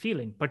agitated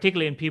feeling,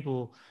 particularly in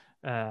people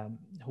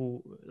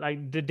who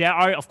like there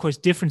are of course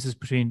differences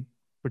between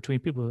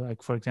people.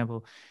 Like for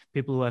example,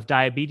 people who have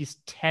diabetes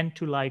tend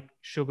to like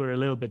sugar a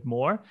little bit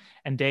more,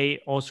 and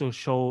they also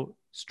show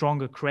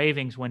stronger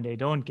cravings when they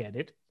don't get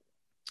it.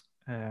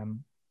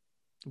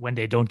 When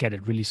they don't get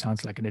it really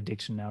sounds like an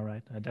addiction now,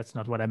 right? That's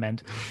not what I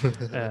meant.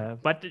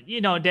 But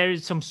there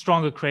is some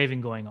stronger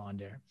craving going on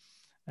there.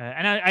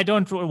 And I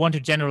don't want to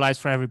generalize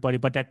for everybody,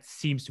 but that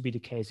seems to be the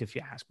case if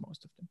you ask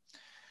most of them.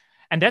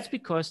 And that's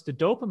because the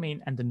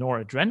dopamine and the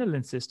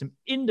noradrenaline system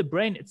in the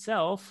brain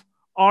itself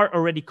are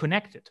already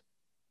connected.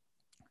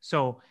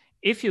 So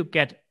if you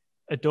get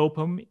a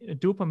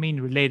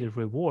dopamine related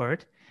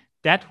reward,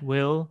 that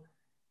will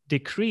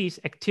decrease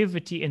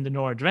activity in the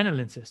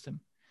noradrenaline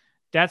system.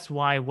 That's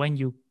why when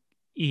you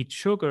eat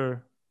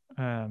sugar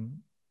or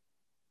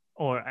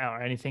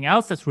anything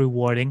else that's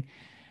rewarding,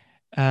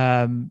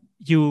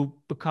 you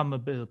become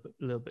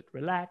little bit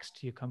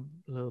relaxed, you come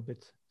a little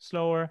bit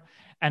slower.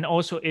 And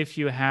also, if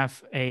you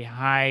have a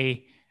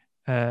high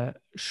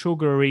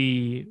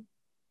sugary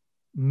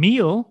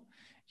meal,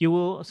 you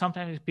will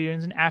sometimes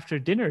experience an after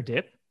dinner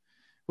dip,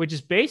 which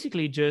is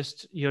basically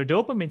just your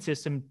dopamine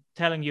system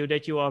telling you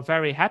that you are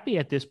very happy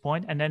at this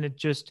point, and then it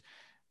just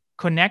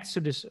connects to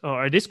this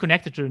or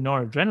disconnected to the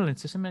noradrenaline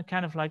system, and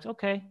kind of like,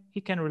 okay,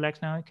 he can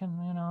relax now, he can,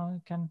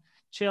 he can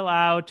chill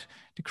out,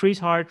 decrease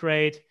heart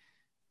rate,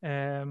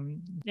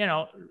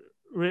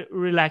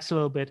 relax a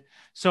little bit.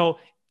 So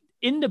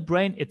in the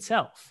brain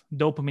itself,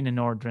 dopamine and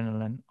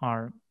noradrenaline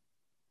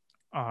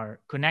are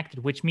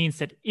connected, which means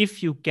that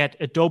if you get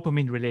a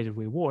dopamine related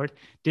reward,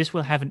 this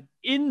will have an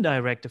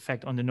indirect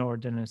effect on the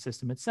noradrenaline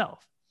system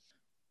itself.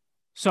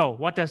 So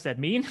what does that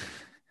mean?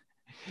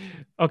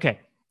 Okay,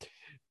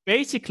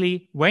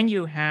 basically, when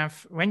you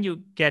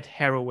get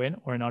heroin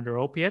or another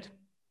opiate,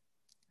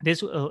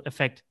 this will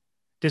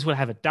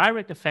have a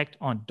direct effect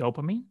on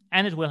dopamine,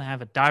 and it will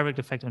have a direct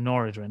effect on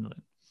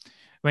noradrenaline.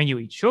 When you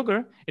eat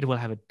sugar, it will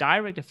have a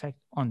direct effect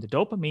on the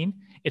dopamine.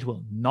 It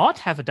will not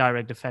have a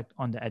direct effect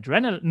on the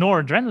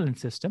noradrenaline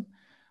system,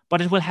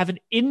 but it will have an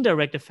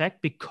indirect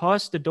effect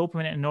because the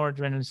dopamine and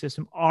noradrenaline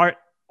system are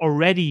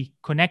already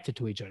connected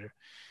to each other.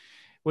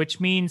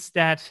 Which means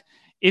that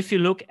if you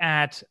look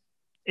at,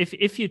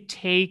 if you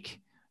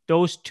take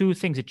those two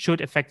things, it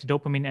should affect the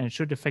dopamine and it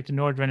should affect the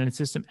noradrenaline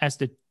system as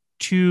the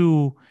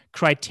two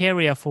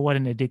criteria for what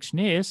an addiction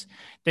is,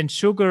 then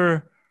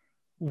sugar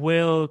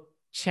will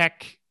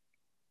check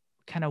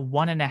kind of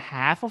one and a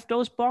half of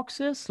those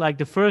boxes. Like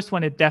the first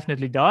one, it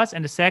definitely does.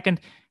 And the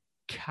second,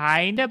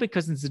 kind of,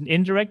 because it's an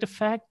indirect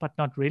effect, but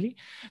not really.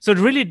 So it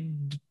really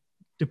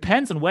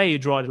depends on where you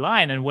draw the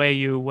line and when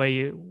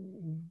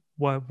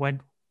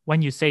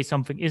you say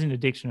something is an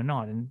addiction or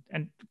not.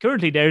 And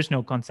currently there is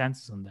no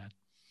consensus on that.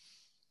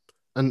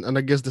 And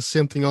I guess the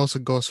same thing also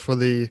goes for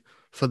the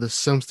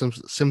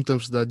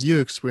symptoms that you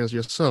experience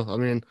yourself. I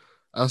mean,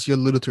 as you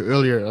alluded to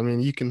earlier, I mean,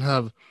 you can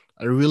have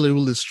a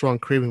really strong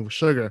craving for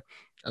sugar,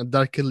 and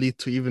that can lead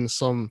to even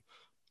some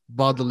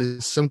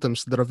bodily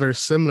symptoms that are very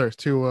similar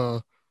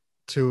to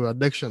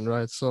addiction,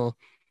 right? So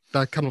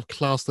that kind of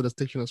clouds the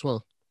addiction as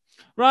well.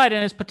 Right,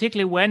 and it's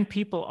particularly when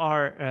people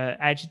are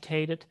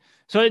agitated.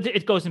 So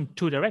it goes in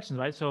two directions,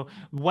 right? So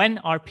when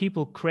are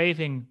people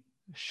craving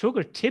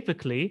sugar?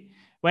 Typically,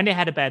 when they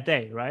had a bad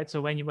day, right?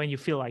 So when you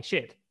feel like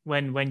shit,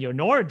 when your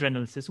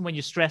noradrenaline system, when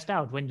you're stressed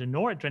out, when the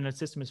noradrenaline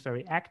system is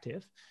very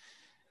active,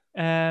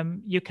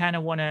 you kind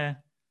of want to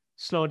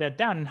slow that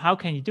down. And how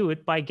can you do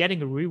it? By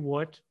getting a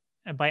reward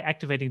and by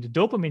activating the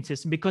dopamine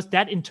system, because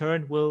that in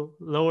turn will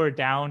lower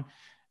down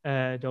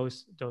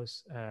those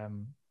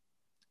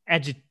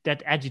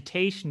that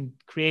agitation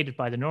created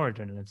by the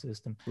noradrenaline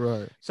system.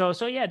 Right. So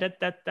yeah,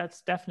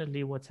 that's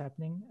definitely what's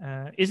happening.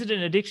 Is it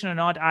an addiction or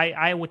not?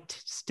 I would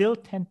still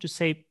tend to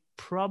say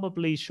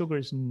probably sugar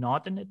is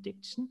not an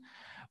addiction,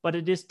 but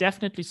it is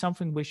definitely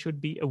something we should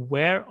be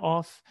aware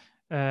of.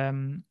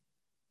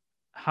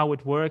 How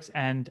it works,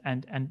 and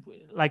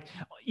like,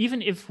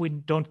 even if we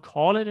don't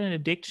call it an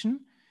addiction,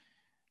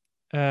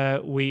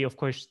 we of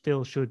course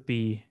still should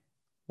be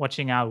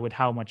watching out with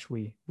how much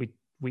we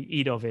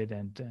eat of it,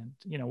 and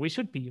we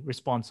should be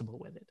responsible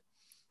with it.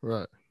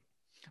 Right.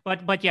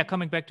 But yeah,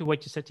 coming back to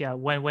what you said, yeah,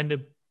 when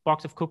the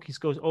box of cookies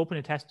goes open,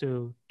 it has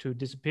to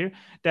disappear.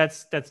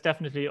 That's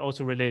definitely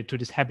also related to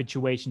this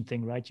habituation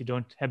thing, right? You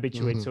don't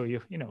habituate, so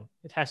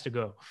it has to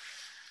go.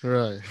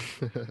 Right.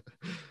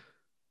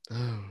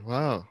 Oh,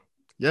 wow.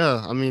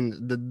 Yeah, I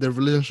mean the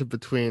relationship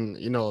between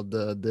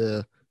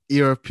the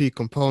ERP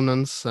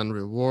components and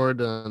reward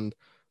and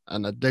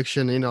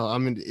addiction, I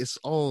mean it's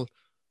all,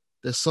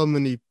 there's so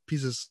many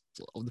pieces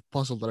of the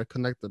puzzle that are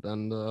connected,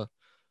 and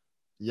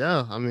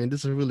yeah, I mean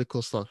this is really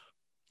cool stuff.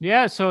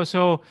 Yeah, so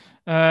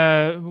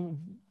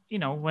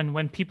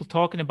when people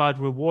talking about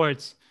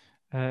rewards,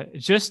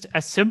 just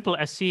as simple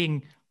as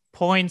seeing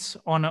points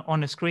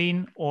on a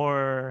screen,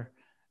 or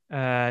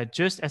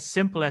just as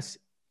simple as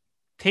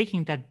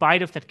taking that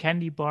bite of that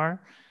candy bar,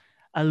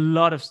 a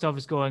lot of stuff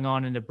is going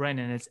on in the brain,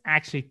 and it's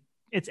actually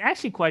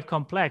quite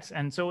complex.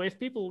 And so if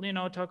people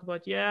talk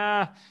about,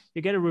 yeah,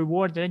 you get a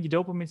reward, then your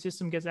dopamine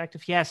system gets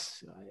active,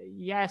 yes,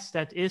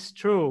 that is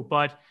true.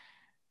 But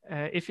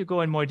if you go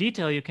in more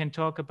detail, you can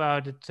talk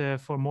about it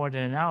for more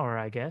than an hour,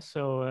 I guess.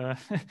 So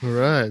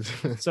right.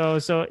 so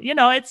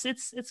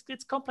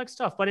it's complex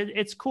stuff, but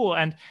it's cool.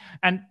 And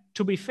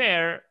to be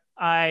fair,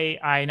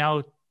 I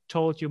now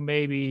told you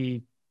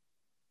maybe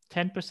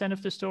 10%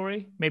 of the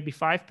story, maybe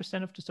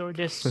 5% of the story.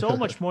 There's so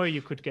much more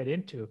you could get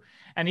into.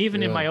 And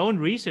even in my own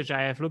research,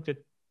 I have looked at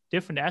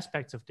different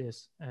aspects of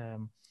this,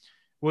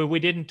 where we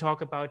didn't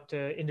talk about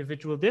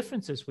individual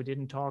differences. We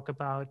didn't talk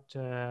about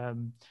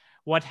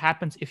what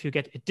happens if you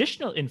get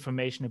additional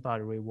information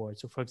about a reward.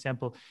 So for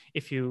example,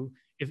 if you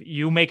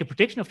make a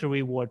prediction of the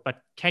reward,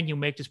 but can you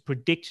make this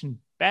prediction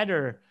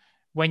better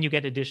when you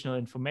get additional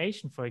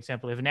information? For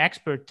example, if an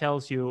expert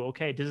tells you,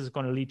 okay, this is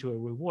going to lead to a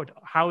reward,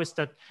 how is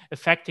that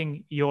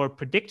affecting your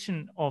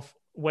prediction of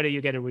whether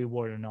you get a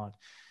reward or not?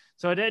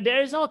 So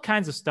there is all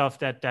kinds of stuff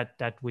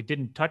that we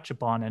didn't touch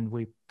upon, and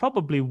we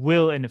probably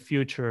will in the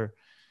future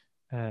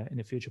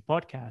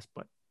podcast.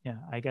 But yeah,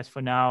 I guess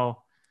for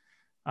now,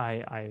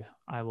 I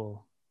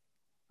will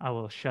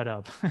shut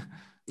up.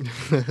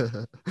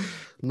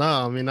 No,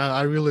 I mean,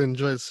 I really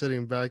enjoyed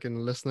sitting back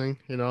and listening.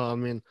 I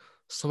mean,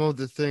 some of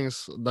the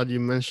things that you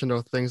mentioned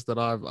are things that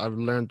I've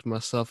learned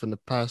myself in the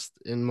past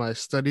in my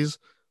studies.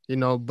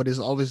 But it's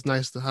always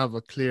nice to have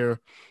a clear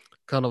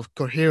kind of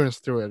coherence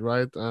through it,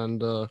 right?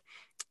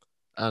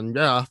 And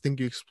yeah, I think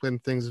you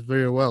explained things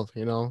very well.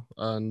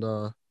 And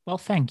Well,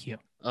 thank you.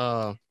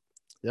 uh,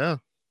 yeah,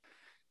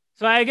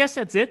 So I guess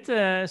that's it.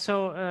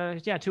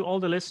 Yeah, to all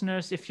the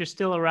listeners, if you're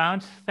still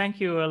around, thank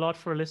you a lot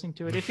for listening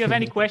to it. If you have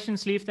any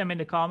questions, leave them in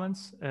the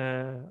comments,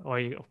 or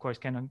you, of course,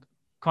 can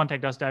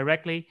contact us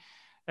directly.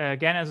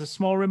 Again, as a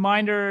small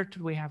reminder,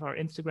 we have our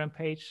Instagram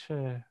page,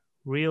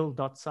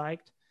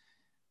 real.psyched.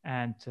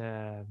 And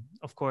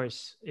of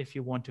course, if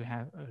you want to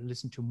have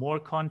listen to more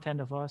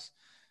content of us,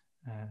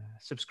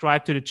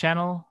 subscribe to the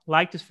channel,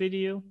 like this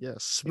video yeah, if you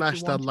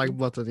smash that want like to,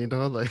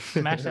 button. Like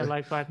smash that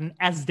like button,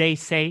 as they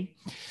say.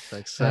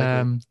 exactly,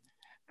 Um,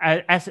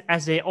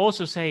 as they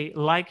also say,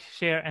 like,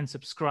 share, and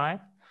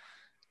subscribe,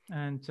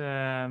 and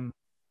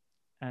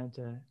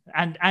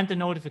and the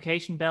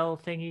notification bell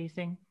thingy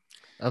thing.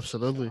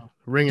 absolutely, So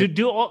ring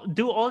do it.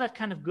 do all that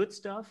kind of good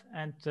stuff,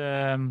 and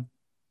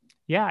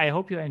yeah, I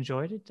hope you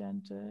enjoyed it,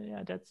 and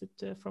yeah, that's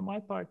it from my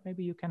part.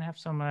 Maybe you can have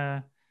some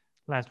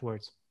last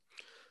words.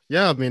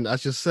 Yeah, I mean,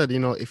 as you said,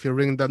 if you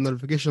ring that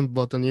notification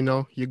button,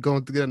 you're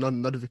going to get a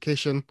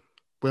notification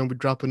when we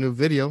drop a new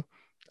video,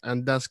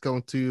 and that's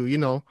going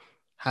to,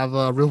 have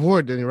a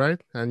reward in it, right?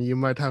 And you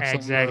might have some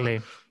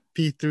Exactly.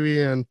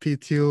 P3 and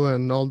P2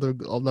 and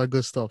all that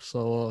good stuff.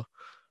 So,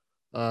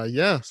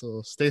 yeah,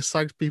 so stay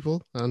psyched,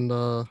 people, and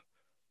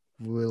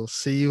we'll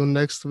see you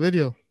next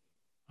video.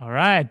 All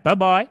right. Bye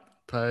bye.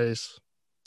 Peace.